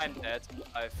visible. Dead. I'm dead.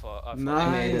 I fall.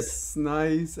 made it.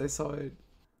 Nice, I saw it.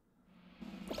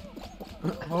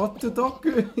 Hot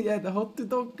dogu, yeah, the hot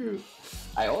dogu.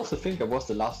 I also think I was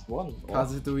the last one. Or-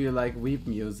 Kazu, do you like weep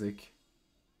music?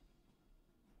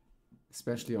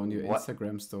 Especially on your What?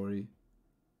 Instagram story.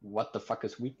 What the fuck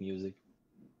is weed music?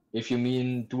 If you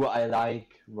mean, do I like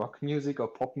rock music or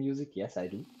pop music? Yes, I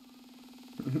do.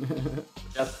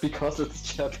 Just because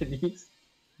it's Japanese.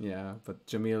 Yeah, but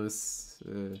Jamil is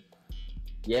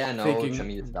Yeah, no, Thinking-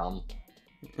 Jamil is dumb.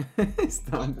 it's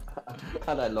done.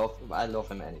 But I love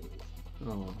him anyway.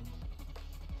 Oh.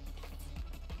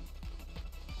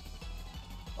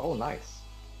 Oh, nice.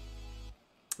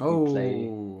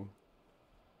 Oh.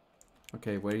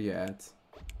 Okay, where are you at?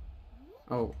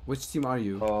 Oh, which team are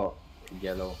you? Oh,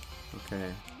 yellow.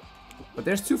 Okay. But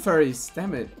there's 2 furries,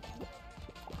 damn it.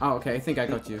 Oh, okay, I think I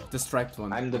got you. The striped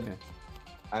one. I'm the- Okay.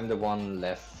 I'm the one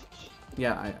left.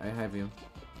 Yeah, I have you.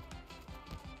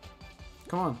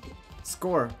 Come on.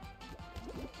 Score.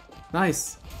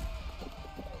 Nice.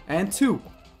 And 2.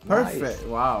 Perfect. Nice.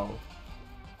 Wow.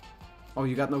 Oh,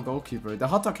 you got no goalkeeper. The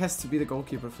hot dog has to be the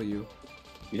goalkeeper for you.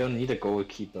 You don't need a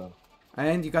goalkeeper.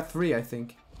 And you got 3, I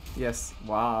think. Yes.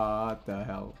 What the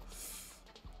hell?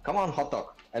 Come on, hot dog.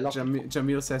 I love you.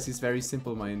 Jamil says he's very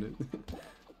simple-minded.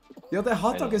 Yo, the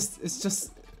hot I dog know. is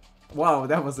just... Wow,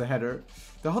 that was a header.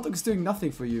 The hot dog is doing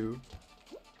nothing for you.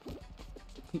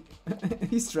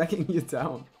 He's dragging you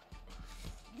down.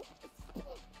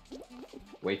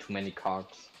 Way too many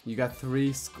carbs. You got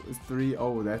 3.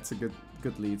 Oh, that's a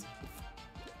good lead.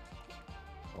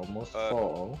 Almost Uh,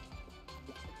 4.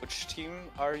 Which team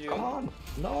are you? Come on.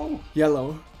 No.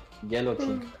 Yellow. Yellow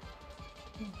team.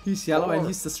 He's yellow and 4.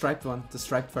 he's the striped one. The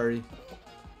striped furry.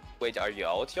 Wait, are you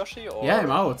out, Yoshi? Or Yeah,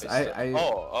 I'm out. is I it-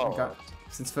 Oh, got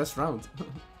since first round.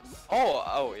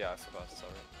 oh, yeah, I forgot.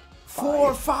 Sorry.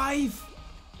 4, 5.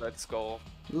 Let's go.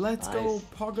 Let's go, Nice.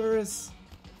 poggers.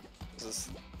 This is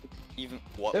even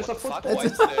what? There's what a the fuck? football. Why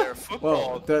is there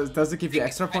football? Well, does it give you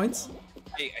extra points?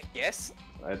 I guess.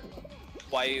 I,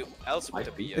 why else would Might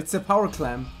it be? be. It's a power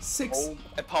clam. 6. Oh,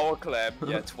 a power clam.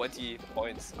 Yeah, 20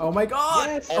 points. Oh my god!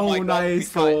 Yes! Oh, my God,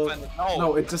 nice we goal. find-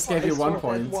 No, it just gave I you 1 saw that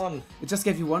point. one. It just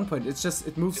gave you 1 point. It's just,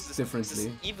 it moves This is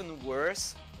differently. even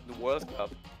worse than the World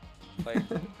Cup. Like,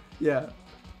 Yeah.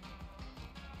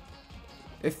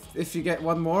 If you get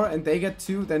 1 more and they get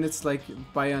 2, then it's like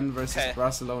Bayern versus 10.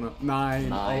 Barcelona. 9.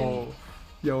 9. Oh.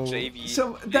 Yo. JV,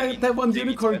 So JV, that one JV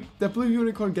unicorn, 10. the blue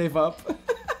unicorn gave up.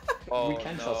 oh We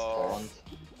can no. just taunt.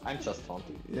 I'm just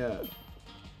taunting. Yeah.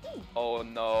 Oh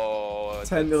no.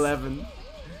 10, that's- 11.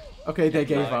 Okay, they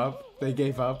gave 9. up. They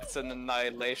gave up. It's an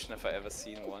annihilation if I ever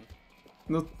seen one.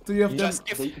 No, 3 of them. Just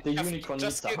give, the unicorn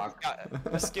just needs a give,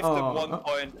 hug. just give Oh. them 1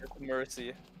 point as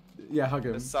mercy. Yeah, hug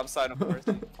him. As some sign of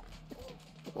mercy.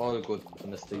 All good,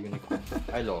 Mr. Unicorn.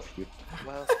 I love you.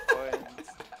 12 points.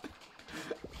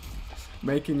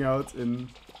 Making out in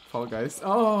Fall Guys.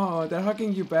 Oh, they're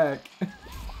hugging you back.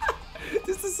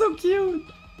 This is so cute.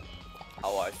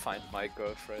 How I find my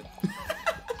girlfriend.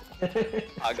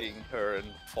 Hugging her in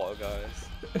Fall Guys.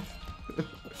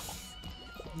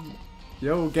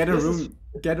 Yo, get a This room. is-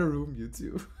 Get a room, you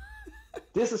two.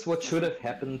 This is what should have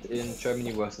happened in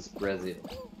Germany versus Brazil.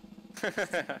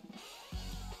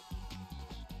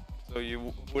 So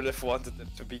you would have wanted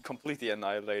it to be completely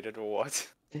annihilated or what?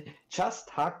 Just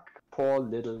hug poor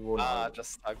little Ah, Ronaldo.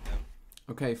 just hug them.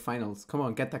 Okay, finals. Come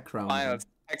on, get that crown. Finals,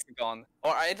 hexagon.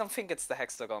 Or I don't think it's the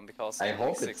hexagon because I it hope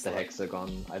makes it's six the like-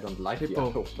 hexagon. I don't like Hippo. the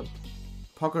other one.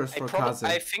 Poggers for Kaze.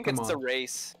 I think Come it's on. the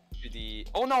race to the.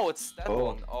 Oh no, it's that Oh.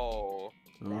 one. Oh.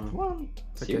 That Oh. one.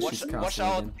 Takeshi's See, Castle Watch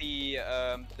out!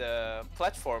 again. The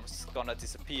platform's gonna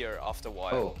disappear after a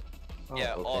while. Oh. Oh,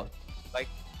 yeah, okay. all like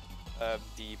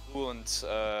the blue and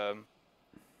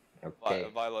Okay.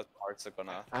 violet parts are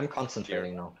gonna. I'm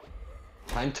concentrating now.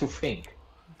 Time to think.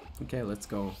 Okay, let's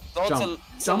go. So Jump.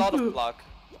 it's a Jump lot to- of luck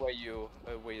where you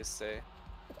say,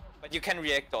 but you can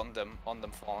react on them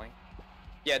falling.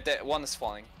 Yeah, that one is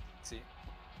falling. See.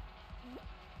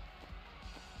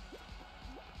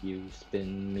 You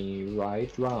spin me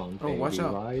right round, Oh, baby, watch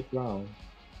out. right round.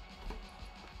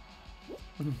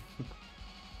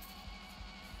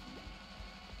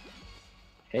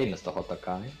 Hey, Mr. Hot Dog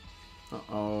Guy. How are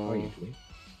Uh-oh. you doing?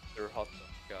 You're a hot dog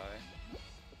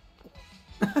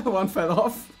guy. One fell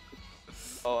off.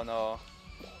 Oh no,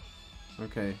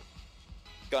 Okay,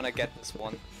 gonna get this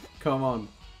one. come on.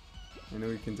 I know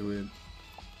you can do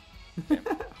it.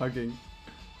 Hugging.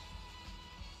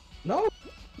 No!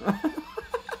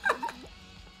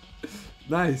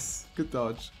 Nice. Good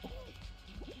dodge.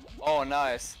 Oh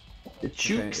nice. It Okay,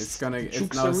 jukes. it's gonna. It's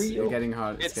jukes now a Rio. getting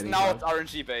hard. It's It's getting now hard.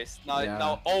 RNG based. Now Yeah.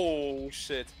 now. Oh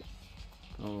shit.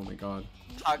 Oh my god.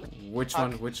 Hug, Which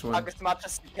hug, one? Which hug one? as much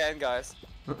as you can, guys.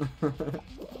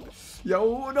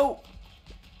 Yo, no!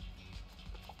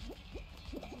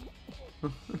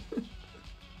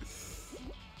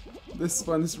 This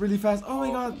one is really fast. Oh my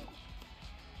Oh. god!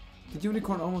 The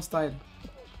unicorn almost died.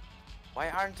 Why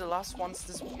aren't the last ones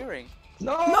disappearing?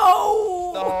 No!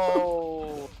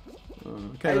 No!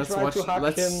 No. Okay, I let's tried watch. to hug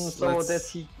Let's him so let's that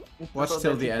he watch so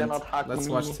till that he the end. cannot hug Let's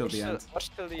me. watch till the end. Watch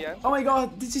till the end. Oh my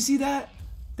god! Did you see that?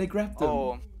 They grabbed them.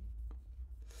 Oh.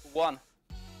 One.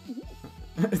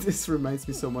 This reminds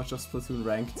me so much of Splatoon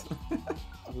ranked.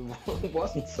 It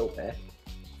wasn't so bad.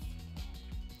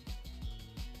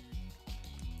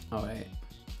 Alright.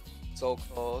 So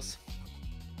close.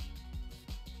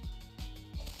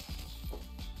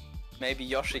 Maybe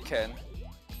Yoshi can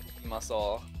team us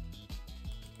all.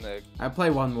 No. I play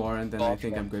one more and then I Okay.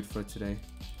 think I'm good for today.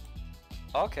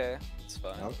 Okay, it's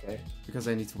fine. Okay. Because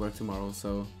I need to work tomorrow,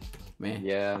 so... Meh.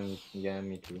 Yeah, yeah,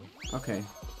 me too. Okay,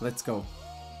 let's go.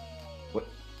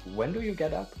 When do you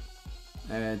get up?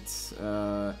 At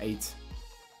 8.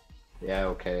 Yeah,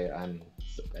 okay, I'm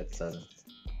at 7.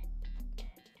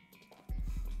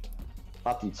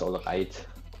 But it's alright.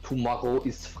 Tomorrow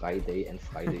is Friday and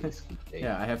Friday is good day.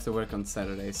 Yeah, I have to work on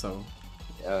Saturday, so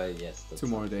Yes. That's 2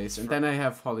 more days. And then I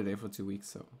have holiday for 2 weeks,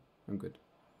 so I'm good.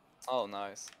 Oh,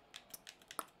 nice.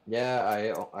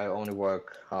 Yeah, I only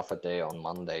work half a day on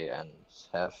Monday and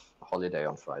have holiday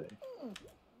on Friday.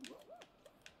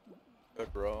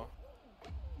 Good, bro.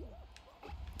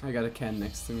 I got a can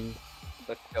next to me.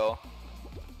 Let's go.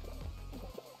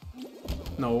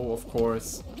 No, of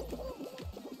course.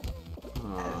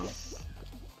 Ah.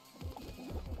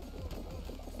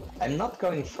 I'm not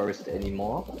going first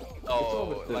anymore. Oh,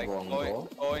 always the like wrong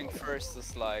going first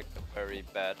is like a very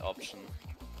bad option.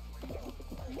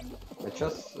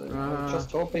 I'm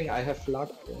just hoping I have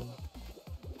luck.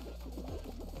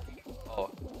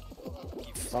 Oh.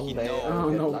 Someday know. I'll Oh,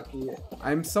 get no. lucky.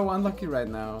 I'm so unlucky right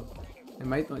now. I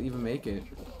might not even make it.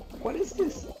 What is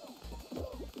this?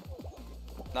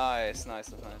 Nice,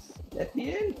 nice, nice. Let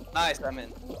me in. Nice, I'm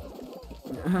in.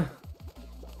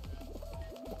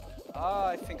 Ah,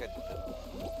 I think I did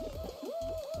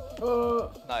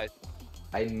it. Nice.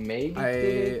 I maybe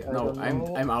did it. No, don't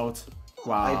know. I'm out.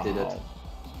 Wow. I did it.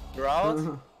 You're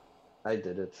out? I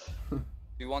did it. Do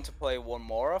you want to play one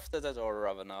more after that or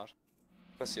rather not?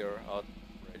 Because you're out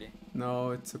already.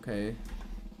 No, it's okay.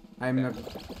 I'm not.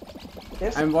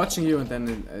 Yes. I'm watching you, and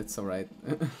then it's alright.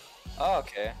 Oh,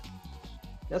 okay.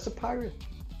 There's a pirate.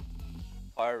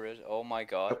 Pirate, oh my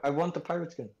god. I want the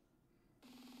pirate skin.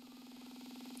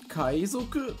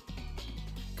 Kaizoku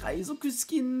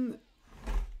skin.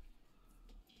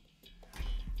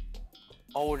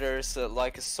 Oh, there's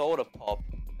like a soda pop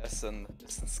as an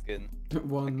skin.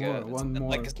 One more.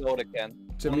 Like a soda can.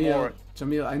 One Jamil, more.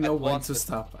 Jamil, I know when to wanted-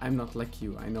 stop. I'm not like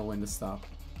you. I know when to stop.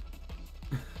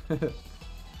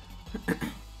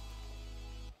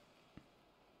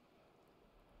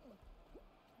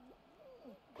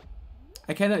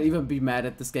 I cannot even be mad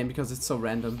at this game because it's so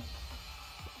random.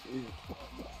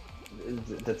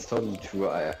 That's totally true.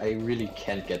 I really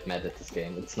can't get mad at this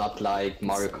game. It's not like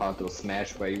Mario Kart or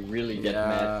Smash where you really get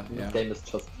mad. Yeah. This game is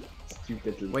just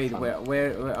stupid. Wait, fun.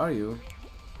 where are you?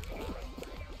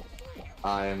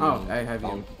 I'm Oh, I have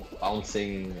you.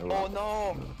 bouncing Oh around.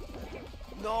 no!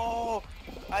 No!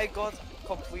 I got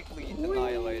completely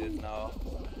annihilated now.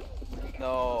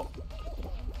 No.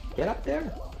 Get up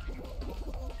there.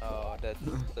 Oh,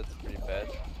 that's pretty bad.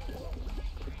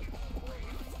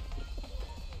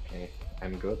 Okay,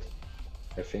 I'm good.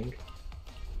 I think.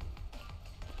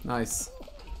 Nice.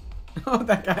 Oh,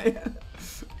 that guy.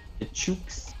 It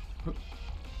chooks.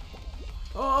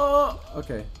 Oh,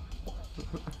 okay.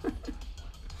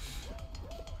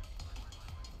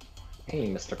 Hey,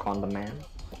 Mr. Conda Man.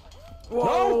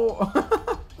 Whoa!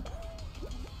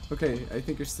 Okay, I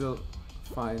think you're still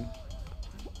fine.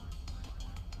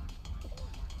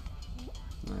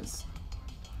 Nice.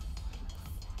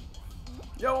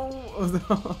 Yo!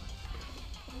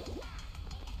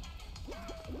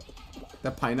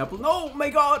 That pineapple. No! My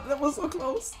god! That was so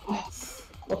close!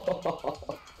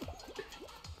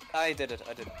 I did it,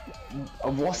 I did it. I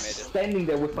was made it. standing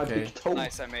there with my Okay. big toe.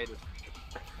 Nice, I made it.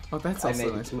 Oh, that's I also made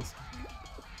it nice. too.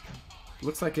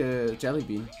 Looks like a jelly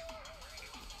bean.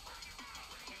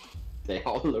 They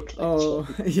all look like Oh,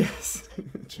 jelly. yes.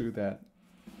 True that.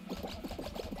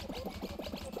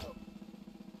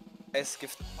 Guys,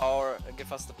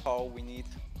 give us the power we need.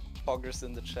 Poggers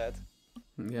in the chat.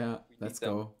 Yeah, let's them.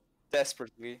 go.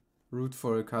 Desperately. Root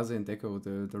for Kaze and Deco,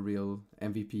 the real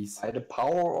MVPs. By the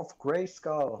power of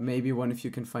Grayskull. Maybe one of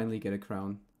you can finally get a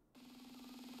crown.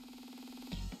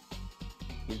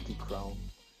 Guilty crown.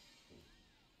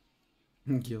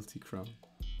 Guilty crown.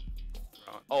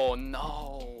 Oh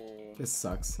no! This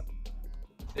sucks.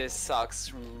 This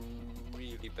sucks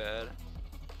really bad.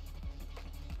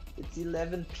 It's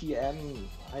 11 PM.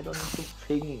 I don't need to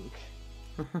think.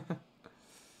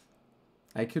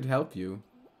 I could help you.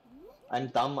 I'm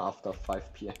dumb after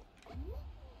 5 PM.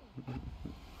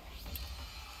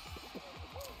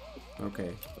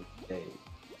 Okay. Okay.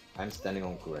 I'm standing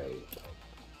on grape.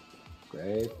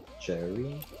 Grape,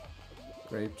 cherry.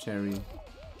 Grape, cherry.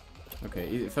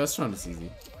 Okay, first round is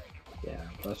easy. Yeah,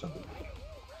 first one.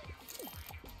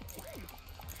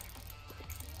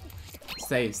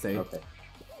 Stay. Okay.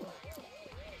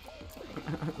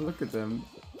 Look at them.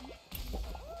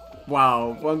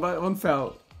 Wow, one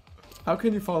fell. How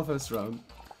can you fall first round?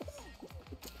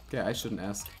 Okay, I shouldn't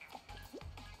ask.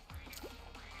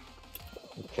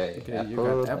 Okay, Okay, apple, you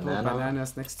got apple, banana.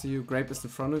 bananas next to you, grape is in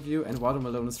front of you, and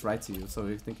watermelon is right to you, so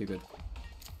you think you're good.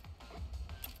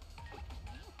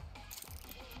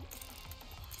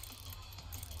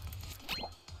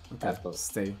 Okay, Apple.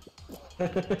 stay.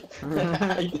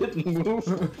 I didn't move.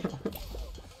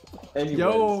 Anyways,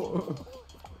 Yo!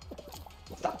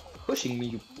 stop pushing me,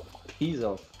 you piece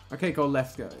of. Okay, go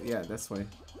left. Go. Yeah, that's way.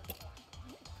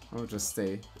 Or just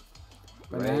stay.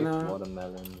 Grape, Banana,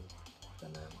 watermelon,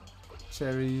 banana.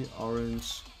 cherry,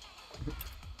 orange.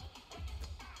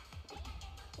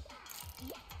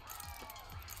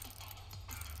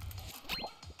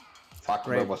 Fuck,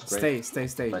 Grape. that was great.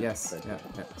 Stay. Right, Yes. right.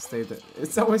 Yeah. Stay there.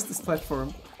 It's always this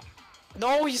platform.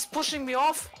 No, he's pushing me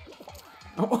off!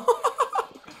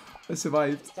 I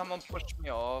survived. Someone pushed me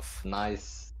off.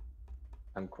 Nice.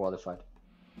 I'm qualified.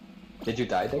 Did you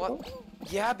die, Deco? What?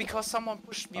 Yeah, because someone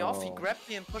pushed me off. He Oh. grabbed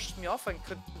me and pushed me off and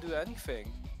couldn't do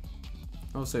anything.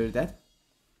 Oh, so you're dead?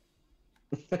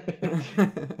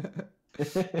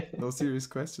 No serious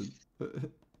question.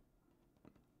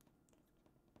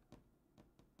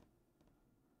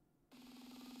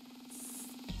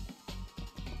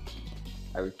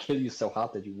 I I will kill you so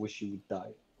hard that you wish you would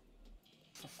die.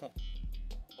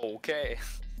 Okay.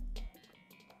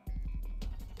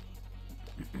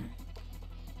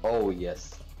 Oh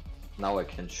yes. Now I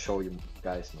can show you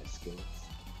guys my skills.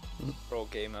 Pro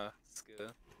gamer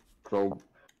skill.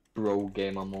 Bro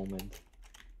gamer moment.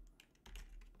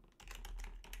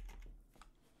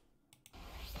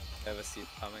 Never see it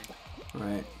coming.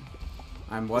 Right.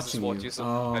 I'm This is watching what you. you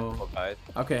Oh. provide.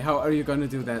 Okay, how are you gonna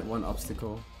do that one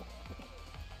obstacle?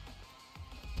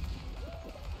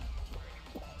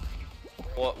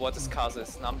 What is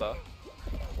Kaz's number?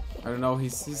 I don't know.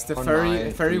 He's the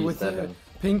 4937. furry with the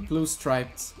pink blue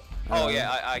stripes. Oh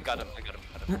yeah, I got him. I got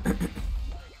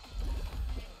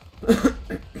him.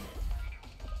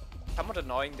 Somewhat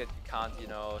annoying that you can't, you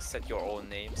know, set your own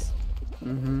names.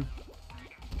 Mm-hmm.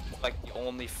 It's like the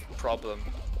only problem.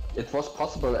 It was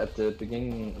possible at the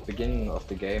beginning of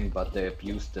the game, but they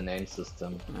abused the name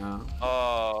system. Yeah.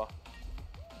 Oh.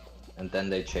 And then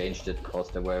they changed it because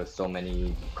there were so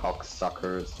many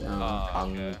cocksuckers and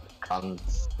okay.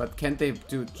 cunts. But can't they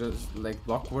do just like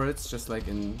block words, just like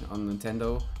on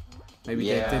Nintendo? Maybe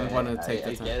Yeah, they didn't want to take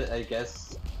the time. I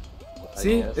guess.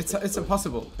 See, I guess it's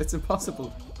impossible. It's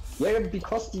impossible. Yeah,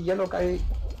 because the yellow guy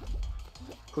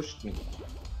pushed me.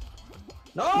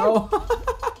 No! No.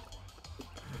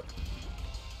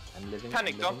 I'm living.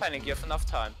 Panic! Don't panic. You have enough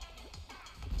time.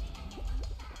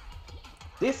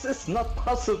 This is not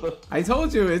possible. I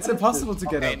told you, it's impossible to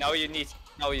get Okay, up. now you need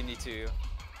to.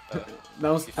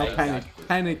 No, failed panic.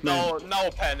 Panic, man.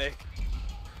 No panic.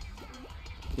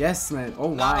 Yes, man.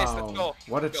 Oh, Nice, wow. let's go.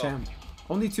 What a Let's go. champ.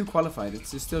 Only 2 qualified.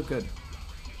 It's still good.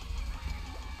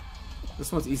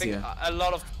 This one's I think easier. a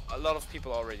lot of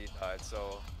people already died,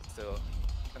 so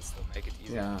can still make it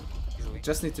easy. Yeah. Easily.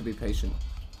 Just need to be patient.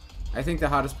 I think the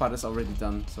hardest part is already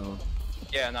done, so...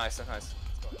 Yeah, nice. Let's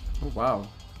go. Oh, wow.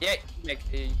 Yeah, you make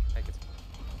it.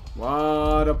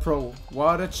 What a pro.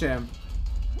 What a champ.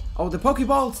 Oh, the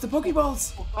Pokeballs! The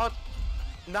Pokeballs! Oh god.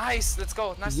 Nice, let's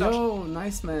go. Nice touch. Yo,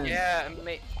 nice, man. Yeah,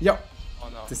 Yo. Oh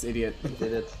no. This idiot. I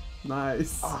did it.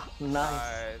 Nice. Ah,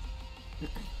 nice. Nice.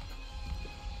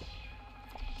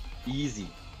 Easy.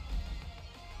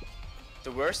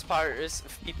 The worst part is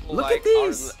if people Look like at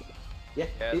these! Yeah,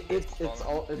 Yeah, it's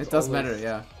all. It does matter,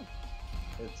 yeah.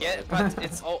 Yeah, but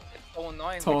it's so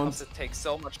annoying Taunt. because it takes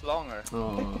so much longer.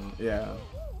 Oh, yeah.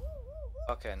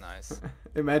 Okay, nice.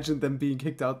 Imagine them being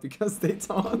kicked out because they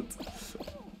taunt.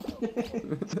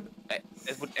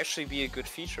 It would actually be a good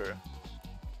feature.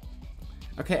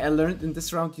 Okay, I learned in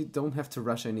this round you don't have to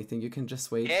rush anything. You can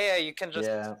just wait. Yeah, you can just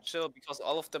Yeah. chill because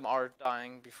all of them are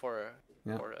dying before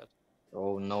it.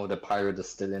 Oh no, the pirate is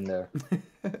still in there.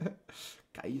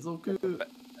 Kaizoku.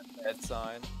 Bad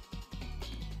sign.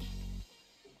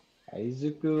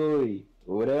 Aizukui.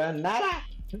 Ura nara.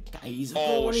 Kaizoku.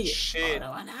 Oh shit!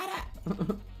 Nada.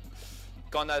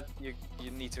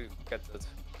 You need to get it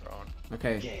thrown.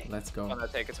 Okay, Yeah. let's go. Gonna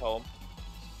take it home.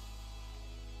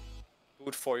 Do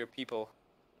it for your people.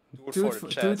 Do it Do for it the for,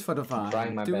 chat. do it for the trying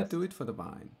vine. my Do best. it for the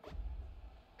vine.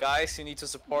 Guys, you need to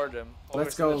support them.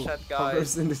 Let's Overs go. in the chat,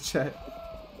 Hovers guys. in the chat.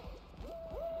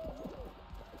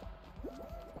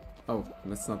 Oh,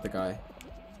 that's not the guy.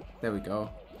 There we go.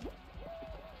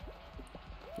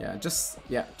 Yeah, just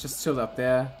chill up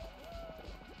there.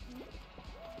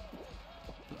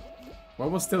 What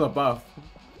was still above?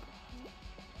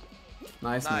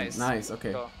 Nice, man. Nice. Nice.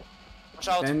 Okay. Go. Watch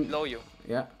out Then- below you.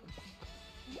 Yeah.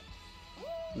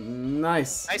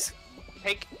 Nice. Nice.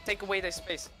 Take away their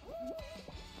space.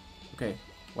 Okay.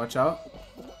 Watch out.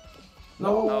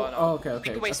 No. No, no. Oh, okay.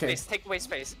 Take away Okay. space. Take away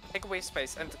space. Take away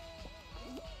space. And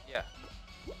yeah.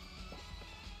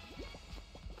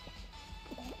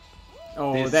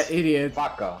 Oh, This that idiot.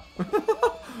 Fucker.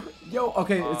 Yo.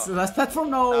 Okay, it's the last platform.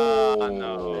 No.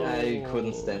 No. I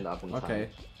couldn't stand up in time. Okay.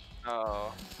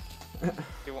 Oh. Do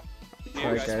you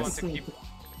Sorry, guys want guys. to keep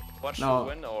watch No. the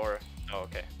win or? Oh,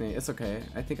 okay. Nee, it's okay.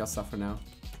 I think I'll suffer now.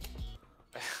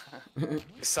 You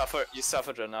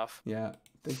suffered enough. Yeah.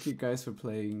 Thank you guys for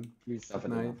playing. Please Good suffer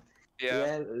night. enough.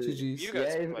 Yeah. GG's. You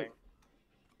guys Yeah, are playing.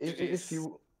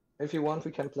 If you want,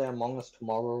 we can play Among Us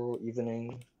tomorrow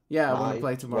evening. Yeah, I want to Night,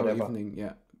 play tomorrow whatever. evening.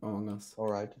 Yeah, Among Us. All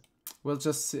right. We'll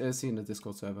just see in the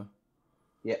Discord server.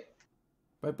 Yeah.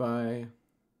 Bye bye.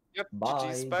 Yep. Bye.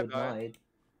 GG's, bye Good bye. night.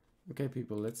 Okay,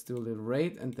 people, let's do a little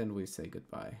raid and then we say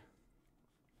goodbye.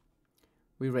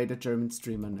 We raid a German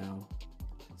streamer now.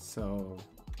 So,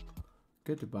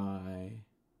 goodbye.